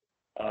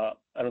 I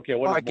don't care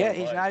what. Well, I his get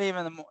morning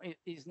line-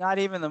 he's not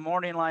even the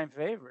morning line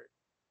favorite.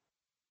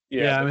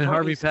 Yeah, I but mean,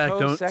 Harvey he's Pack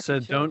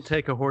second don't chase.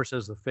 take a horse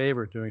as the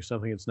favorite doing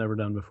something it's never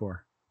done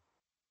before.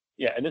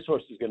 yeah, and this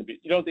horse is gonna be.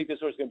 You don't think this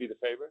horse is gonna be the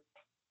favorite?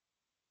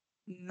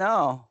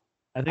 No,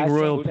 I think I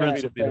Royal think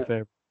Prince that- will be the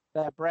favorite.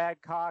 that Brad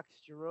Cox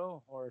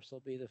Giroux horse will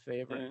be the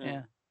favorite. Mhm.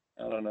 Yeah.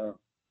 I don't know.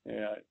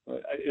 Yeah,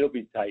 it'll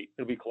be tight.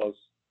 It'll be close.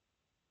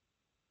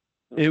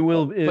 It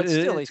will. But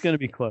still, It's going to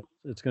be close.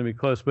 It's going to be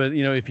close. But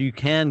if you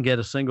can get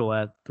a single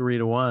at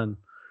 3-1,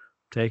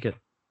 take it.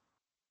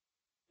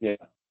 Yeah,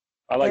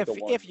 I like the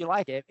one. If you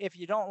like it. If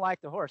you don't like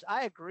the horse,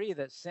 I agree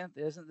that Synth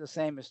isn't the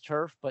same as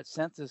turf, but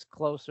Synth is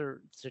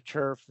closer to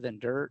turf than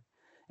dirt.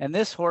 And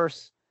this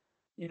horse,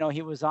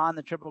 he was on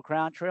the Triple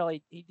Crown Trail.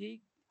 He did.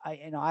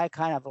 I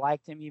kind of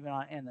liked him even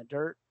in the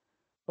dirt,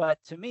 but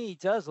to me, he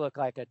does look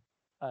like a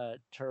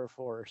turf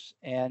horse.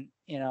 And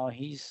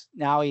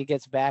he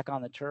gets back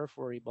on the turf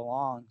where he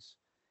belongs,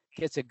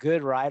 gets a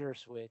good rider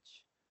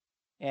switch,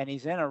 and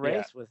he's in a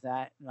race with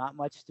not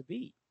much to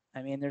beat.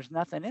 I mean, there's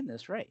nothing in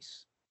this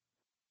race.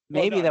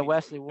 Well, Maybe no, I the mean,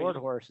 Wesley but Ward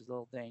horse is a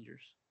little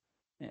dangerous.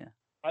 Yeah.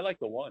 I like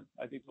the one.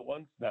 I think the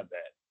one's not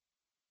bad.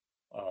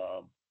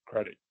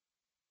 Credit.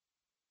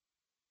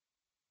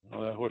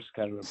 Well, that horse is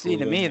kind of See, to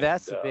improving, me,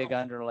 that's and, the big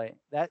underlay.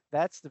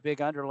 That's the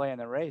big underlay in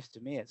the race. To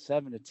me, at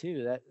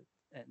 7-2.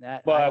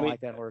 Well, I I don't mean,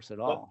 like that horse at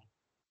but- all.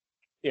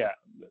 Yeah,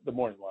 the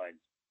morning line's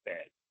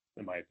bad,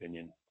 in my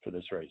opinion, for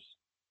this race.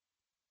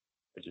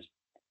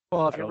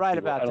 Well, if I you're don't right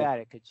see what- I about don't- that,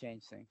 it could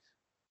change things.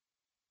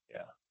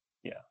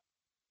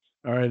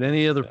 All right.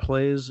 Any other Yeah.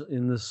 plays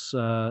in this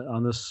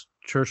on this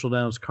Churchill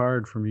Downs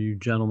card from you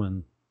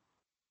gentlemen?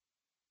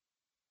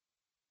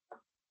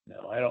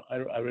 No, I don't.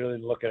 I really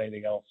didn't look at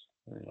anything else.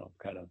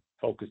 Kind of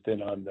focused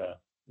in on the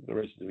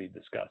races we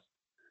discussed.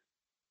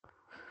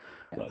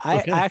 But- I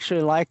Okay.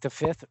 actually like the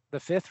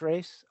fifth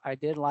race. I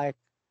did like.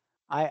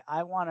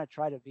 I want to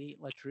try to beat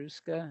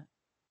Latruska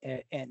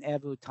and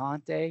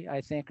Ebutante.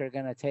 I think are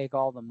going to take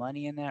all the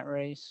money in that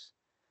race,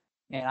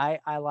 and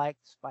I like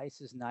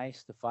Spice is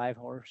Nice, the 5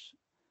 horse.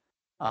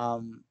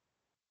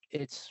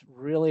 It's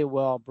really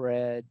well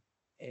bred.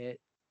 It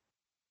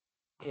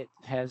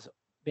has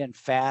been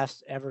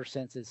fast ever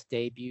since its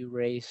debut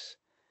race,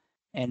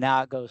 and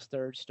now it goes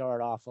third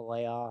start off a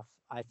layoff.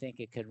 I think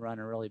it could run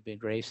a really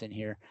big race in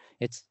here.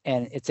 It's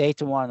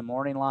 8-1 on the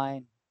morning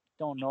line.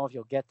 Don't know if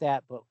you'll get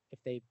that, but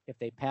if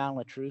they pound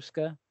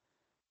Latruska,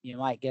 you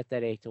might get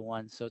that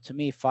 8-1. So to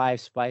me,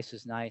 5 Spice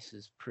is Nice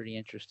is pretty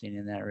interesting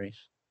in that race.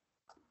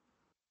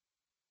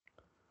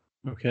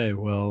 Okay.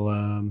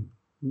 Well,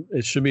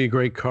 it should be a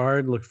great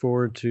card. Look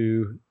forward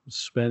to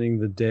spending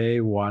the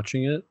day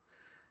watching it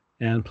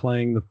and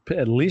playing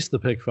at least the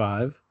pick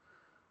 5.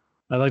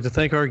 I'd like to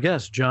thank our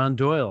guest, John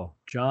Doyle.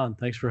 John,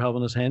 thanks for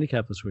helping us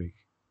handicap this week.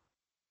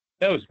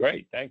 That was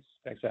great. Thanks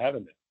for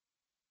having me.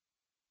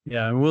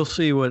 Yeah, and we'll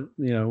see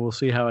we'll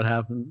see how it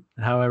happens,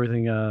 how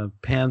everything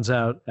pans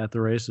out at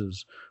the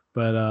races.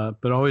 But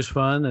always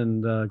fun,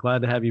 and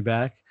glad to have you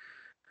back.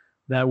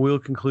 That will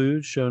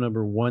conclude show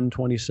number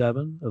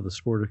 127 of the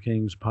Sport of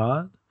Kings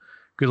pod.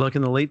 Good luck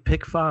in the late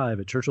pick 5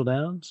 at Churchill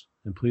Downs,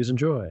 and please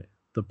enjoy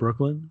the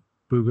Brooklyn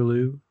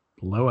Boogaloo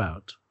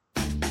Blowout.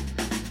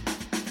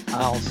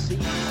 I'll see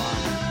you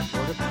on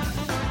Sport of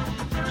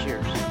Kings.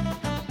 Cheers.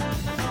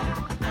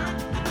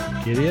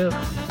 Giddy up.